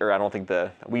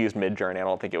used Midjourney. I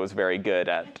don't think it was very good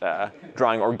at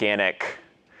drawing organic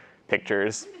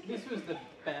pictures. This was the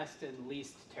best and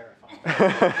least terrifying.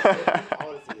 I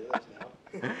want to see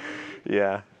those now.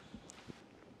 Yeah.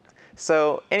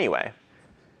 So anyway,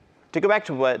 to go back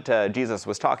to what Jesus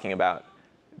was talking about,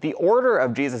 the order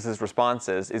of Jesus'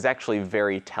 responses is actually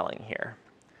very telling here.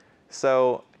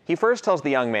 So he first tells the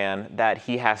young man that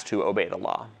he has to obey the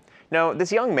law. Now,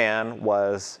 this young man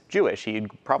was Jewish. He'd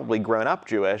probably grown up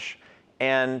Jewish.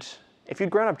 And if you'd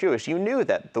grown up Jewish, you knew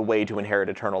that the way to inherit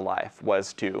eternal life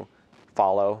was to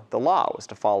follow the law, was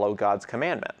to follow God's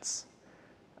commandments.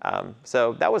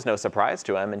 So that was no surprise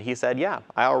to him. And he said, yeah,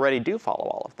 I already do follow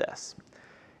all of this.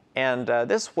 And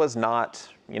this was not,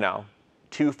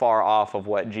 too far off of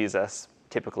what Jesus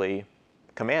typically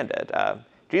commanded.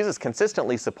 Jesus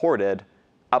consistently supported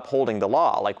upholding the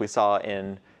law, like we saw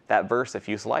in that verse a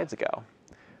few slides ago.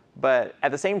 But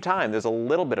at the same time, there's a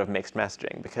little bit of mixed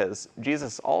messaging, because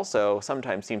Jesus also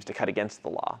sometimes seems to cut against the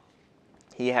law.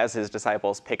 He has his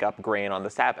disciples pick up grain on the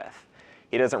Sabbath.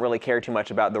 He doesn't really care too much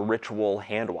about the ritual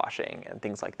hand washing and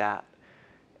things like that.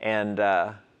 And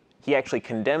he actually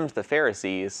condemns the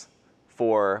Pharisees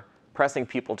for pressing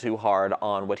people too hard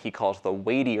on what he calls the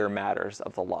weightier matters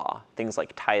of the law, things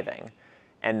like tithing,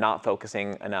 and not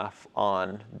focusing enough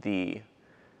on the,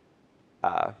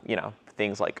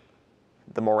 things like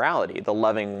the morality, the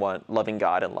loving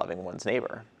God and loving one's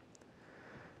neighbor.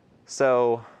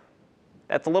 So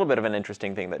that's a little bit of an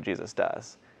interesting thing that Jesus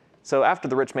does. So after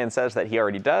the rich man says that he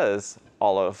already does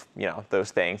all of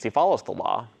those things, he follows the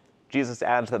law, Jesus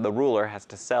adds that the ruler has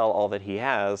to sell all that he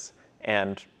has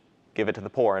and give it to the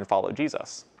poor and follow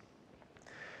Jesus.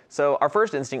 So our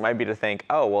first instinct might be to think,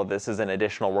 oh, well, this is an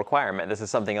additional requirement. This is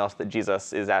something else that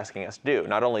Jesus is asking us to do.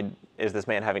 Not only is this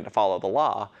man having to follow the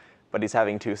law, but he's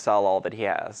having to sell all that he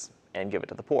has and give it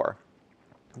to the poor.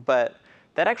 But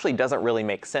that actually doesn't really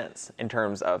make sense in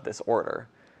terms of this order,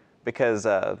 because,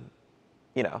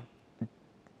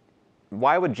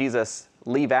 why would Jesus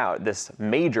leave out this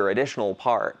major additional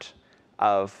part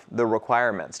of the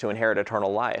requirements to inherit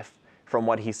eternal life from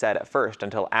what he said at first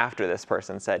until after this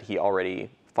person said he already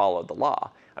followed the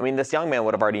law? I mean, this young man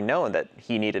would have already known that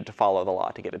he needed to follow the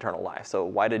law to get eternal life. So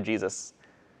why did Jesus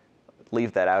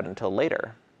leave that out until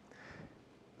later?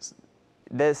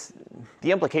 The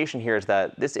implication here is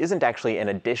that this isn't actually an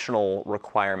additional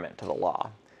requirement to the law,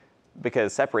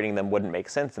 because separating them wouldn't make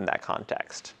sense in that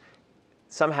context.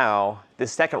 Somehow,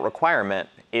 this second requirement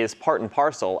is part and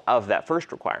parcel of that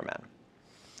first requirement.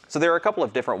 So there are a couple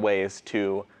of different ways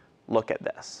to look at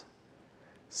this.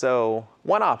 So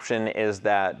one option is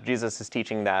that Jesus is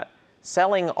teaching that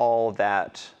selling all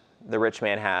that the rich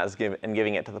man has and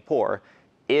giving it to the poor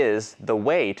is the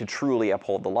way to truly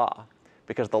uphold the law.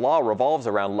 Because the law revolves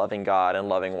around loving God and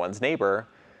loving one's neighbor.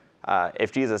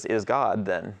 If Jesus is God,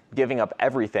 then giving up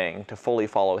everything to fully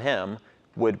follow him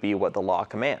would be what the law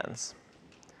commands.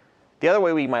 The other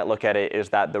way we might look at it is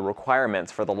that the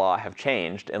requirements for the law have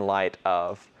changed in light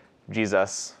of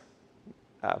Jesus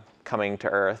coming to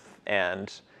earth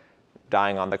and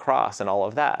dying on the cross and all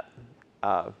of that.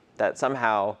 That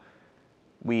somehow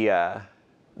the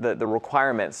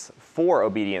requirements for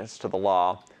obedience to the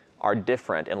law are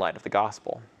different in light of the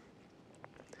gospel.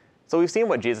 So we've seen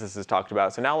what Jesus has talked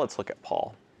about, so now let's look at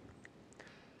Paul.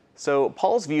 So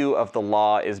Paul's view of the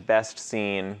law is best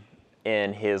seen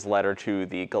in his letter to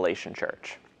the Galatian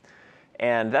church.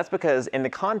 And that's because in the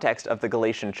context of the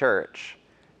Galatian church,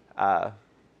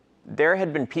 there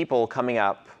had been people coming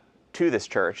up to this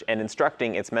church and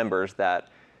instructing its members that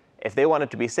if they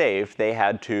wanted to be saved, they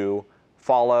had to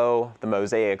follow the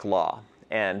Mosaic law.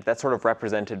 And that's sort of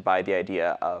represented by the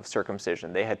idea of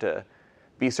circumcision. They had to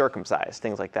be circumcised,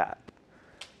 things like that.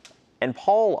 And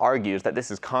Paul argues that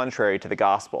this is contrary to the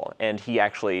gospel. And he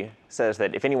actually says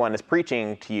that if anyone is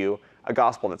preaching to you a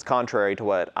gospel that's contrary to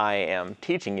what I am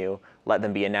teaching you, let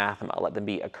them be anathema, let them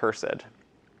be accursed.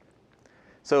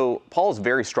 So Paul's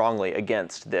very strongly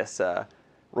against this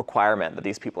requirement that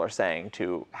these people are saying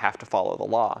to have to follow the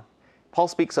law. Paul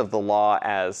speaks of the law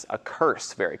as a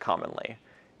curse very commonly.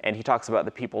 And he talks about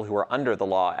the people who are under the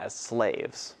law as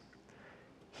slaves.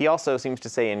 He also seems to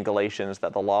say in Galatians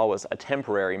that the law was a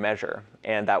temporary measure,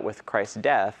 and that with Christ's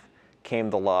death came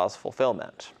the law's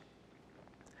fulfillment.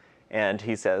 And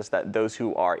he says that those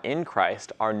who are in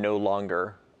Christ are no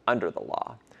longer under the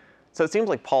law. So it seems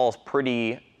like Paul's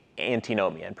pretty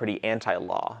antinomian, pretty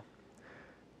anti-law.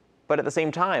 But at the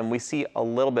same time, we see a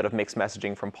little bit of mixed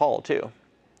messaging from Paul too.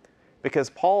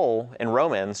 Because Paul in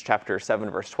Romans chapter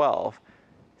 7, verse 12,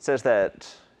 says that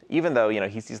even though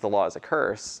he sees the law as a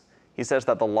curse, he says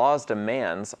that the law's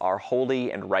demands are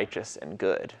holy and righteous and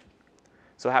good.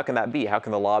 So how can that be? How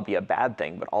can the law be a bad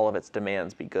thing, but all of its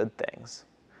demands be good things?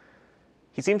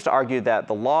 He seems to argue that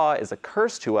the law is a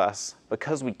curse to us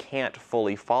because we can't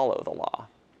fully follow the law,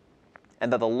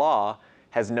 and that the law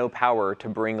has no power to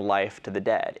bring life to the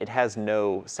dead. It has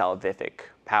no salvific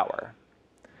power.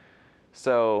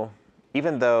 So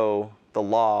even though the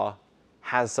law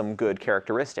has some good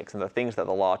characteristics, and the things that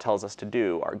the law tells us to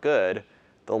do are good,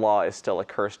 the law is still a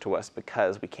curse to us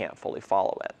because we can't fully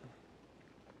follow it.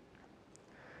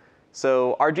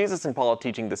 So are Jesus and Paul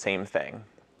teaching the same thing?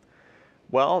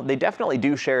 Well, they definitely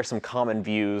do share some common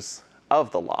views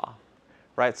of the law,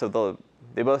 right? So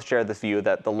they both share this view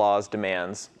that the law's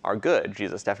demands are good.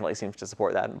 Jesus definitely seems to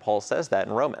support that, and Paul says that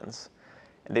in Romans.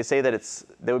 And they say that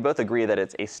they would both agree that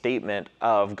it's a statement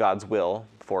of God's will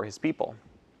for his people.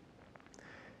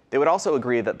 They would also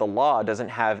agree that the law doesn't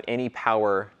have any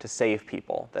power to save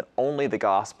people, that only the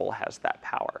gospel has that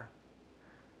power.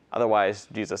 Otherwise,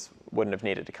 Jesus wouldn't have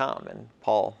needed to come, and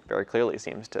Paul very clearly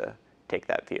seems to take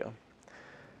that view.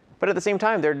 But at the same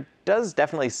time, there does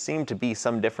definitely seem to be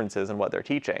some differences in what they're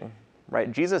teaching,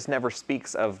 right? Jesus never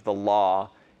speaks of the law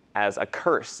as a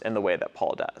curse in the way that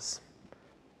Paul does.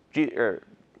 And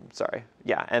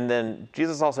then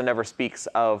Jesus also never speaks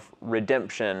of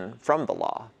redemption from the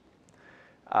law.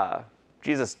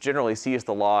 Jesus generally sees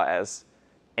the law as,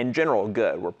 in general,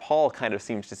 good, where Paul kind of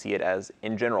seems to see it as,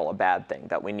 in general, a bad thing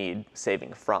that we need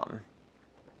saving from.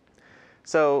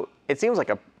 So it seems like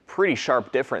a pretty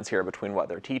sharp difference here between what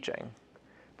they're teaching.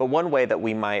 But one way that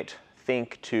we might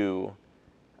think to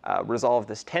resolve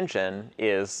this tension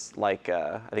is, like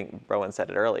I think Rowan said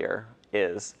it earlier,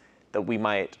 is that we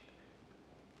might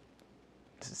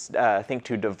think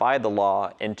to divide the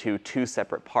law into two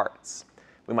separate parts.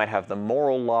 We might have the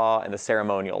moral law and the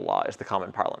ceremonial law is the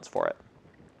common parlance for it.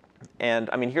 And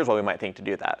I mean, here's why we might think to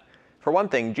do that. For one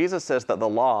thing, Jesus says that the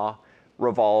law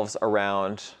revolves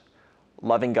around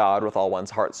loving God with all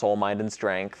one's heart, soul, mind, and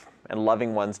strength, and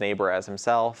loving one's neighbor as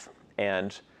himself,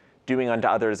 and doing unto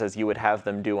others as you would have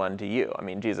them do unto you. I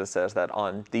mean, Jesus says that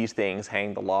on these things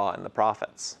hang the law and the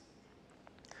prophets.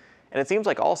 And it seems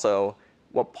like also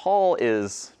what Paul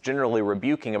is generally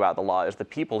rebuking about the law is the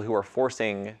people who are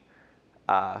forcing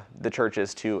the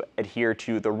churches to adhere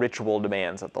to the ritual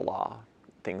demands of the law,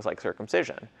 things like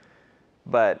circumcision.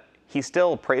 But he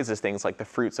still praises things like the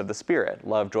fruits of the Spirit,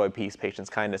 love, joy, peace, patience,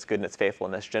 kindness, goodness,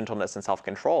 faithfulness, gentleness, and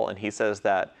self-control. And he says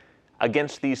that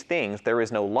against these things there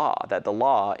is no law, that the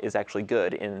law is actually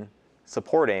good in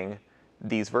supporting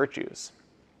these virtues.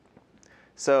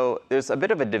 So there's a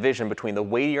bit of a division between the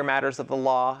weightier matters of the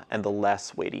law and the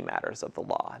less weighty matters of the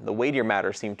law. The weightier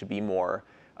matters seem to be more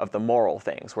of the moral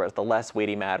things, whereas the less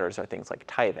weighty matters are things like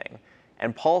tithing.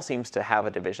 And Paul seems to have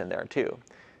a division there too.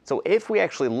 So if we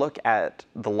actually look at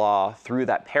the law through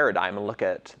that paradigm and look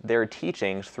at their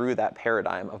teachings through that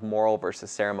paradigm of moral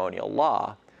versus ceremonial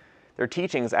law, their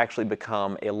teachings actually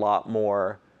become a lot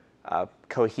more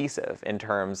cohesive in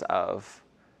terms of,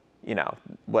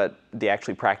 what they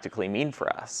actually practically mean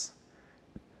for us.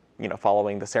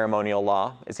 Following the ceremonial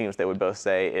law, it seems they would both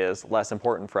say is less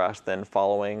important for us than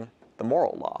following the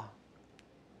moral law.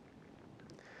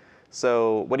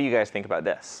 So what do you guys think about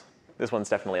this? This one's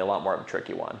definitely a lot more of a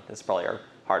tricky one. This is probably our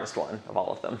hardest one of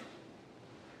all of them.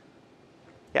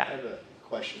 Yeah. I have a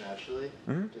question actually.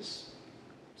 Mm-hmm. Just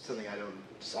something I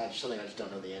just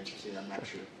don't know the answer to. I'm not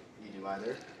sure if you do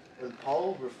either. When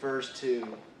Paul refers to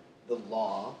the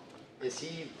law, is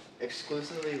he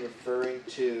exclusively referring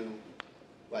to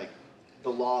like the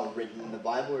law written in the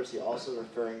Bible, or is he also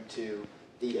referring to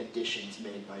the additions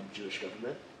made by Jewish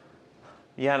government?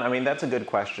 Yeah, and I mean, that's a good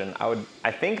question.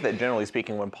 I think that generally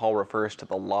speaking, when Paul refers to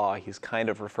the law, he's kind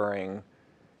of referring,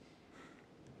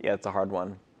 it's a hard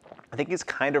one. I think he's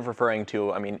kind of referring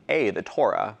to, the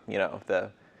Torah,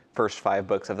 the first 5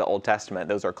 books of the Old Testament.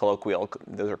 Those are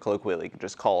colloquially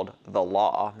just called the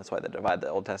law. That's why they divide the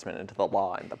Old Testament into the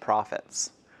law and the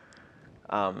prophets.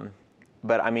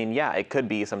 But it could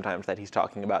be sometimes that he's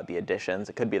talking about the additions.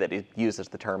 It could be that he uses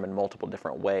the term in multiple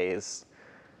different ways.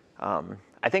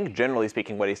 I think generally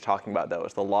speaking what he's talking about, though,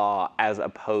 is the law as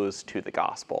opposed to the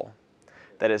gospel.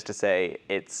 That is to say,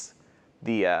 it's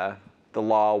the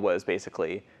law was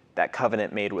basically that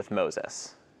covenant made with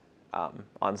Moses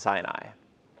on Sinai,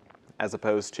 as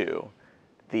opposed to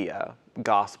the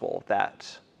gospel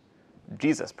that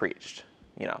Jesus preached,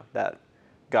 that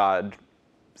God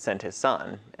sent his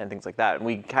son and things like that. And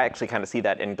we actually kind of see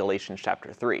that in Galatians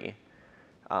chapter 3,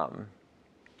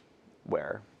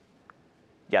 where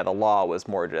the law was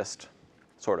more just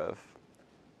sort of,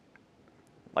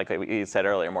 like we said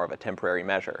earlier, more of a temporary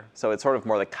measure. So it's sort of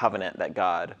more the covenant that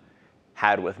God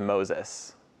had with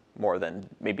Moses more than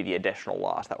maybe the additional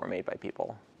laws that were made by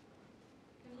people.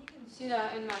 And you can see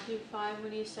that in Matthew 5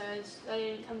 when he says that he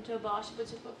didn't come to abolish but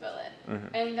to fulfill it.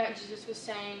 Mm-hmm. And that Jesus was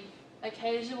saying, like,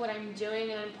 hey, this is what I'm doing,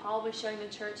 and then Paul was showing the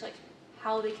church, like,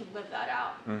 how they could live that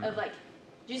out. Mm-hmm. Of, like,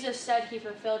 Jesus said he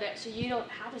fulfilled it, so you don't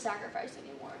have to sacrifice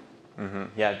anymore.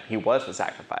 Mm-hmm. Yeah, he was the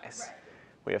sacrifice. Right.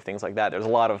 We have things like that. There's a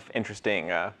lot of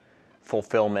interesting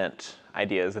fulfillment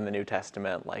ideas in the New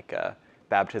Testament, like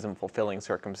baptism fulfilling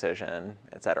circumcision,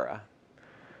 etc.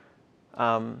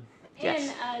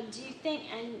 Yes. And do you think,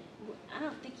 and I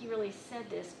don't think you really said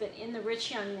this, but in the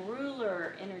rich young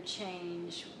ruler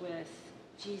interchange with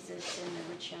Jesus and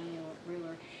the rich young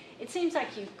ruler, it seems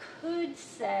like you could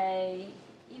say,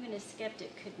 even a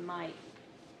skeptic might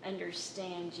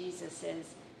understand Jesus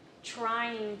as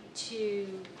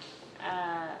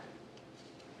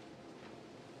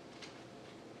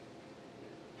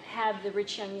have the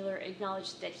rich young ruler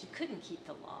acknowledge that he couldn't keep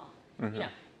the law. Mm-hmm. You know,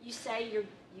 you say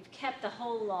you've kept the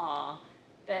whole law,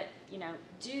 but you know,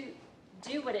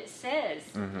 do what it says.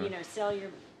 Mm-hmm. You know, sell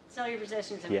your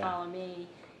possessions and follow me.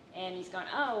 And he's going,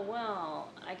 oh well,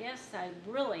 I guess I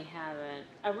really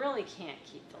can't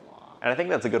keep the law. And I think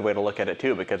that's a good way to look at it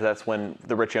too, because that's when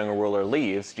the rich young ruler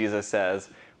leaves. Jesus says,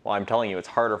 well, I'm telling you, it's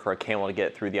harder for a camel to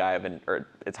get through the eye of or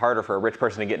it's harder for a rich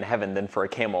person to get in heaven than for a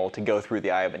camel to go through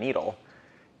the eye of a needle.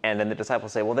 And then the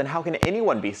disciples say, well, then how can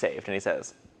anyone be saved? And he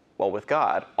says, well, with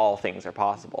God, all things are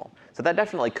possible. So that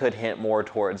definitely could hint more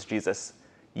towards Jesus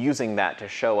using that to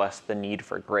show us the need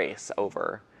for grace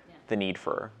over the need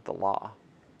for the law.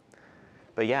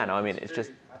 But yeah, no, I mean, it's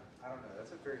just... I don't know,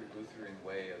 that's a very Lutheran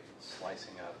way of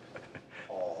slicing up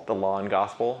Paul. The law and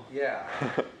gospel? Yeah.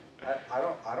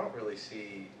 I don't really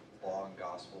see law and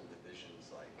gospel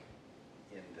divisions like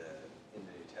in the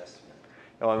New Testament.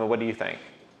 No, I mean, what do you think?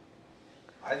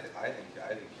 I think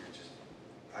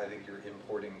you're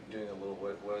importing, doing a little,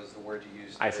 what was the word you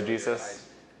used? Eisegesis?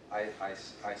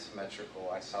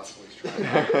 Asymmetrical, isosceles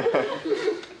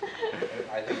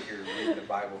I think you're reading the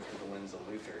Bible through the lens of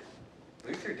Luther.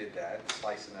 Luther did that,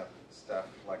 slicing up stuff.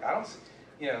 Like, I don't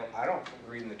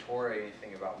read in the Torah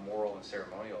anything about moral and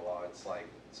ceremonial law. It's like,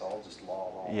 it's all just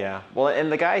law. Yeah. Well,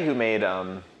 and the guy who made,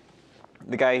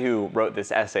 the guy who wrote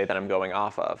this essay that I'm going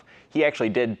off of, he actually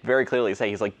did very clearly say,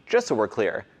 he's like, just so we're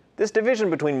clear, this division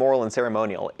between moral and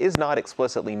ceremonial is not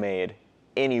explicitly made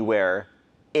anywhere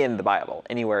in the Bible,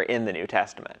 anywhere in the New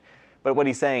Testament. But what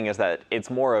he's saying is that it's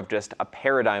more of just a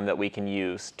paradigm that we can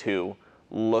use to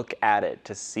look at it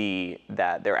to see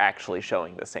that they're actually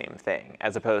showing the same thing,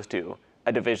 as opposed to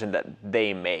a division that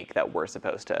they make that we're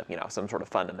supposed to, some sort of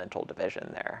fundamental division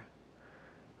there.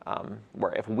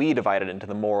 Where if we divide it into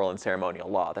the moral and ceremonial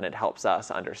law, then it helps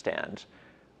us understand,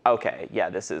 okay, yeah,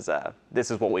 this is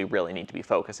what we really need to be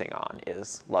focusing on,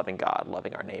 is loving God,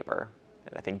 loving our neighbor.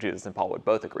 And I think Jesus and Paul would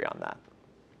both agree on that.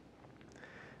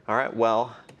 All right,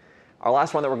 well, our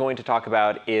last one that we're going to talk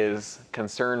about is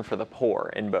concern for the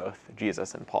poor in both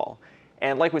Jesus and Paul.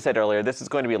 And like we said earlier, this is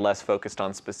going to be less focused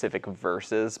on specific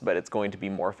verses, but it's going to be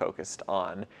more focused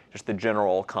on just the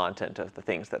general content of the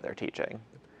things that they're teaching.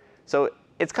 So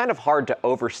it's kind of hard to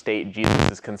overstate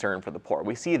Jesus' concern for the poor.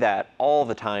 We see that all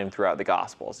the time throughout the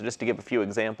Gospels. So just to give a few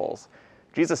examples,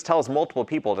 Jesus tells multiple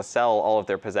people to sell all of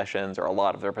their possessions or a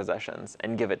lot of their possessions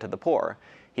and give it to the poor.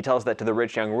 He tells that to the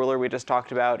rich young ruler we just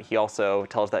talked about. He also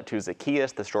tells that to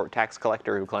Zacchaeus, the short tax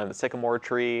collector who climbed the sycamore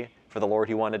tree for the Lord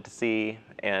he wanted to see.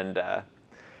 And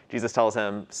Jesus tells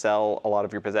him, sell a lot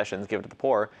of your possessions, give it to the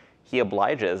poor. He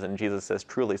obliges, and Jesus says,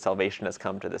 truly salvation has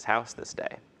come to this house this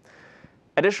day.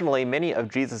 Additionally, many of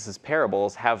Jesus'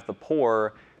 parables have the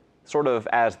poor sort of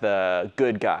as the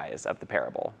good guys of the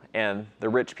parable, and the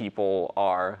rich people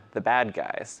are the bad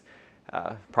guys.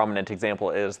 Prominent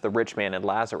example is the rich man and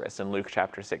Lazarus in Luke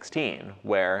chapter 16,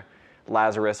 where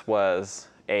Lazarus was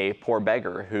a poor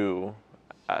beggar who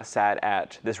sat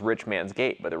at this rich man's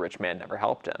gate, but the rich man never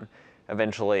helped him.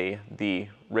 Eventually, the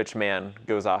rich man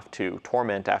goes off to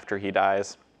torment after he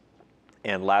dies,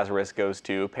 and Lazarus goes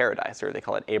to paradise, or they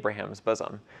call it Abraham's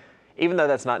bosom. Even though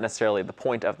that's not necessarily the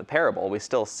point of the parable, we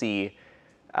still see,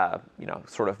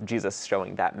 sort of Jesus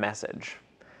showing that message.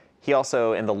 He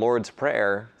also, in the Lord's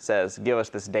Prayer, says, give us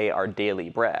this day our daily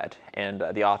bread. And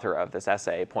the author of this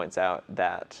essay points out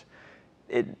that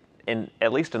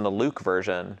at least in the Luke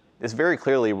version, this very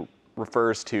clearly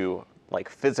refers to like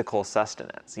physical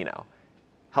sustenance,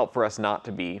 help for us not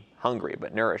to be hungry,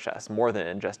 but nourish us more than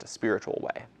in just a spiritual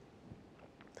way.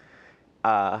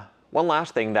 One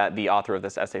last thing that the author of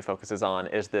this essay focuses on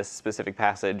is this specific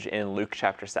passage in Luke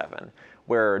chapter 7,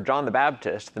 where John the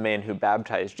Baptist, the man who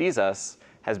baptized Jesus,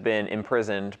 has been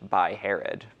imprisoned by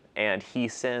Herod. And he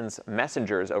sends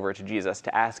messengers over to Jesus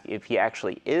to ask if he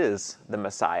actually is the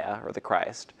Messiah or the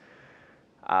Christ,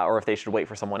 or if they should wait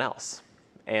for someone else.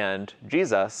 And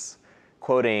Jesus,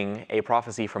 quoting a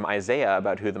prophecy from Isaiah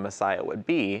about who the Messiah would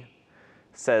be,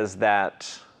 says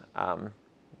that,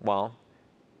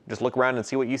 just look around and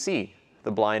see what you see.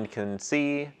 The blind can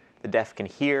see, the deaf can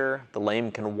hear, the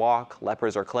lame can walk,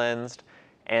 lepers are cleansed.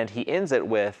 And he ends it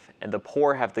with, and the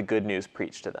poor have the good news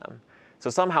preached to them. So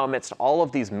somehow amidst all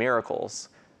of these miracles,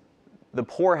 the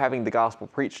poor having the gospel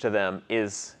preached to them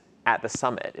is at the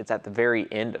summit. It's at the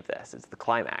very end of this. It's the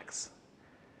climax.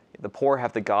 The poor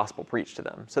have the gospel preached to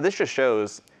them. So this just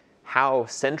shows how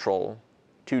central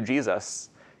to Jesus'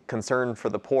 concern for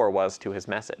the poor was to his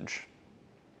message.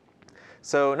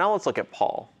 So now let's look at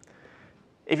Paul.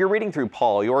 If you're reading through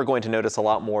Paul, you're going to notice a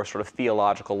lot more sort of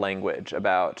theological language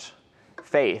about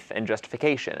faith and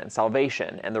justification and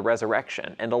salvation and the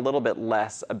resurrection, and a little bit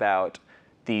less about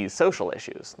these social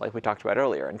issues, like we talked about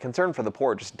earlier. And concern for the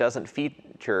poor just doesn't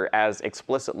feature as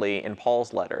explicitly in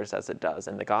Paul's letters as it does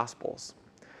in the Gospels.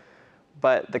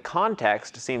 But the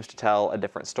context seems to tell a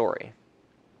different story.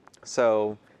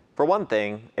 So, for one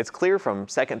thing, it's clear from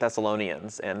 2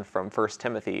 Thessalonians and from 1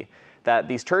 Timothy that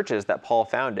these churches that Paul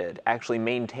founded actually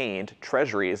maintained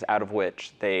treasuries out of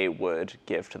which they would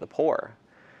give to the poor.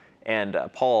 And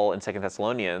Paul in 2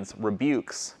 Thessalonians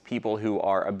rebukes people who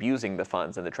are abusing the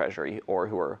funds in the treasury or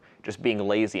who are just being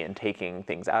lazy and taking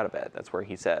things out of it. That's where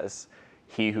he says,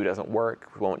 "He who doesn't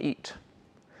work won't eat."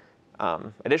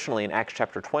 Additionally, in Acts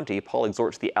chapter 20, Paul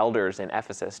exhorts the elders in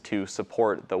Ephesus to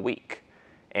support the weak.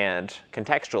 And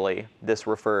contextually, this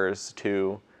refers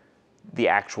to the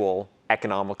actual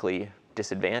economically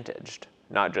disadvantaged,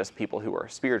 not just people who are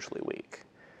spiritually weak.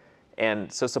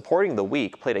 And so supporting the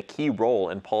weak played a key role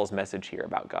in Paul's message here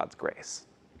about God's grace.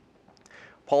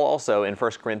 Paul also, in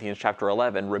 1 Corinthians chapter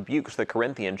 11, rebukes the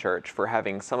Corinthian church for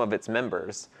having some of its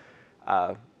members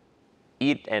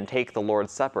eat and take the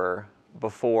Lord's Supper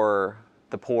before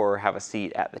the poor have a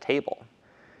seat at the table.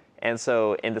 And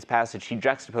so in this passage, he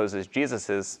juxtaposes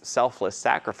Jesus' selfless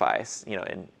sacrifice,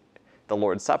 in the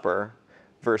Lord's Supper,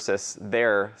 versus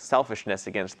their selfishness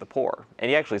against the poor. And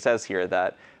he actually says here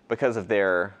that because of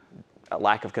their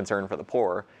lack of concern for the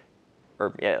poor,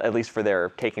 or at least for their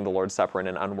taking the Lord's Supper in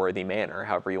an unworthy manner,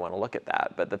 however you want to look at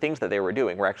that, but the things that they were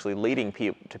doing were actually leading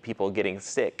to people getting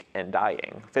sick and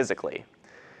dying physically.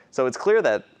 So it's clear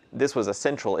that this was a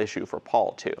central issue for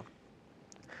Paul too.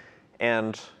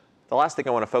 And the last thing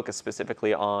I want to focus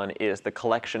specifically on is the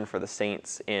collection for the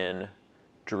saints in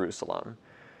Jerusalem.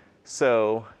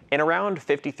 So in around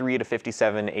 53 to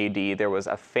 57 AD, there was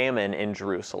a famine in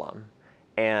Jerusalem.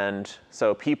 And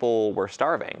so people were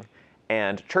starving.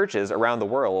 And churches around the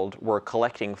world were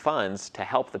collecting funds to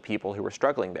help the people who were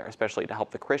struggling there, especially to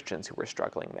help the Christians who were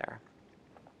struggling there.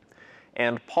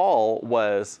 And Paul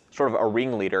was sort of a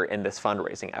ringleader in this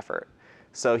fundraising effort.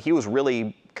 So he was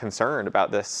really concerned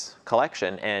about this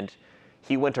collection, and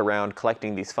he went around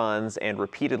collecting these funds and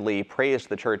repeatedly praised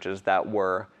the churches that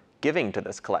were giving to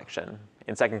this collection.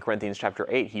 In 2 Corinthians chapter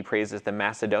 8, he praises the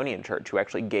Macedonian church, who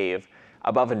actually gave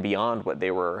above and beyond what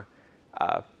they were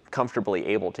comfortably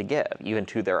able to give, even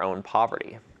to their own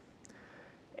poverty.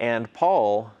 And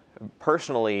Paul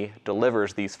personally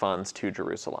delivers these funds to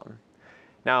Jerusalem.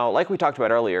 Now, like we talked about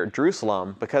earlier,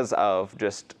 Jerusalem, because of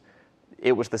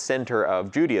it was the center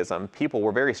of Judaism, people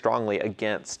were very strongly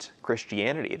against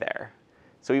Christianity there.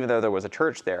 So even though there was a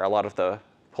church there, a lot of the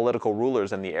political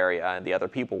rulers in the area and the other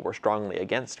people were strongly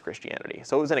against Christianity.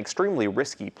 So it was an extremely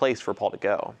risky place for Paul to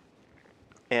go.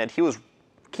 And he was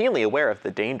keenly aware of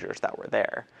the dangers that were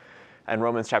there. In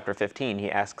Romans chapter 15, he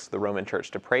asks the Roman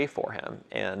church to pray for him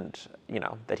and,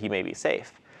 that he may be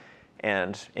safe.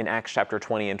 And in Acts chapter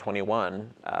 20 and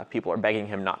 21, people are begging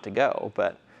him not to go,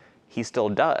 but he still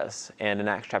does. And in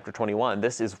Acts chapter 21,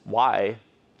 this is why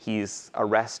he's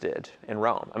arrested in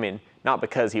Rome. I mean, not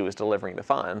because he was delivering the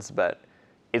funds, but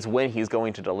it's when he's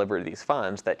going to deliver these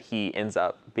funds that he ends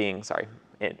up being,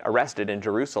 arrested in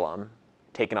Jerusalem,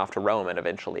 taken off to Rome, and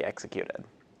eventually executed.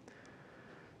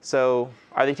 So,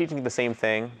 are they teaching the same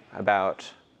thing about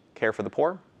care for the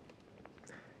poor?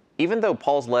 Even though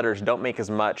Paul's letters don't make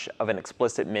as much of an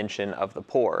explicit mention of the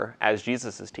poor as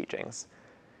Jesus' teachings,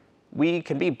 we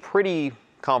can be pretty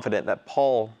confident that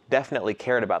Paul definitely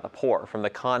cared about the poor from the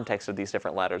context of these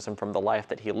different letters and from the life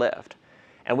that he lived.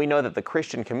 And we know that the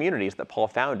Christian communities that Paul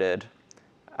founded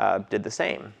did the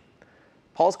same.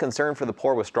 Paul's concern for the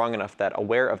poor was strong enough that,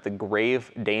 aware of the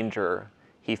grave danger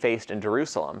he faced in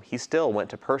Jerusalem, he still went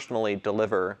to personally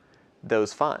deliver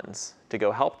those funds to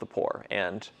go help the poor,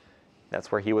 and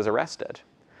that's where he was arrested.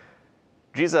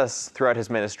 Jesus, throughout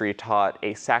his ministry, taught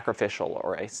a sacrificial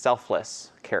or a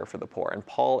selfless care for the poor, and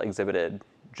Paul exhibited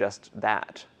just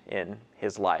that in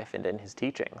his life and in his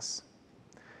teachings.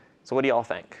 So what do y'all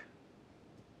think?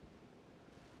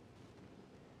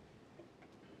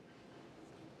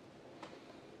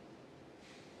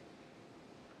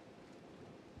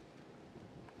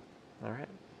 All right.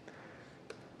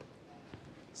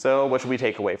 So what should we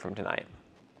take away from tonight?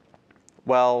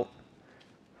 Well,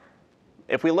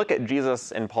 if we look at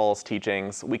Jesus and Paul's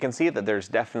teachings, we can see that there's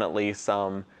definitely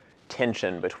some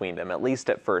tension between them, at least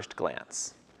at first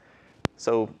glance.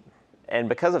 And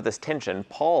because of this tension,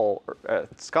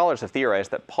 scholars have theorized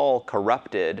that Paul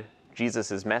corrupted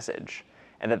Jesus' message,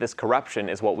 and that this corruption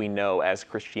is what we know as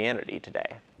Christianity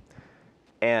today.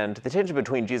 And the tension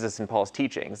between Jesus and Paul's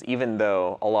teachings, even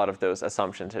though a lot of those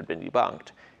assumptions had been debunked,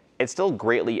 it still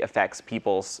greatly affects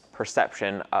people's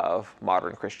perception of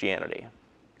modern Christianity.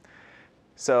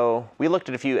 So we looked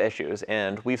at a few issues,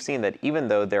 and we've seen that even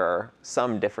though there are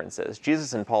some differences,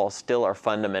 Jesus and Paul still are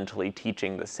fundamentally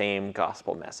teaching the same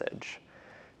gospel message.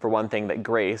 For one thing, that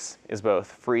grace is both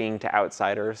freeing to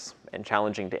outsiders and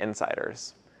challenging to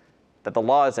insiders. That the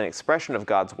law is an expression of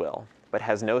God's will, but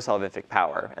has no salvific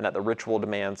power, and that the ritual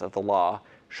demands of the law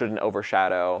shouldn't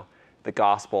overshadow the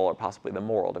gospel or possibly the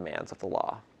moral demands of the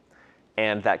law.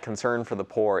 And that concern for the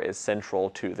poor is central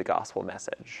to the gospel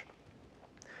message.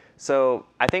 So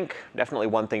I think definitely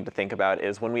one thing to think about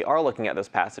is when we are looking at those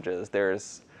passages,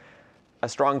 there's a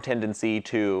strong tendency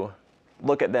to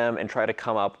look at them and try to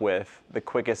come up with the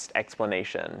quickest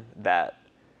explanation that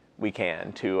we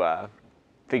can to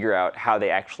figure out how they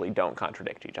actually don't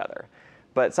contradict each other.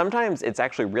 But sometimes it's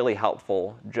actually really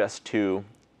helpful just to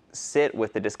sit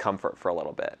with the discomfort for a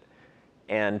little bit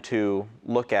and to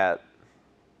look at,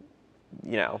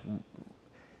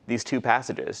 these two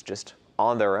passages just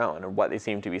on their own and what they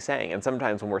seem to be saying. And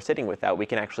sometimes when we're sitting with that, we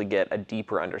can actually get a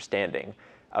deeper understanding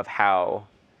of how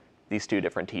these two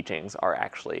different teachings are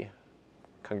actually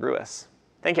congruous.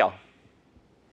 Thank y'all.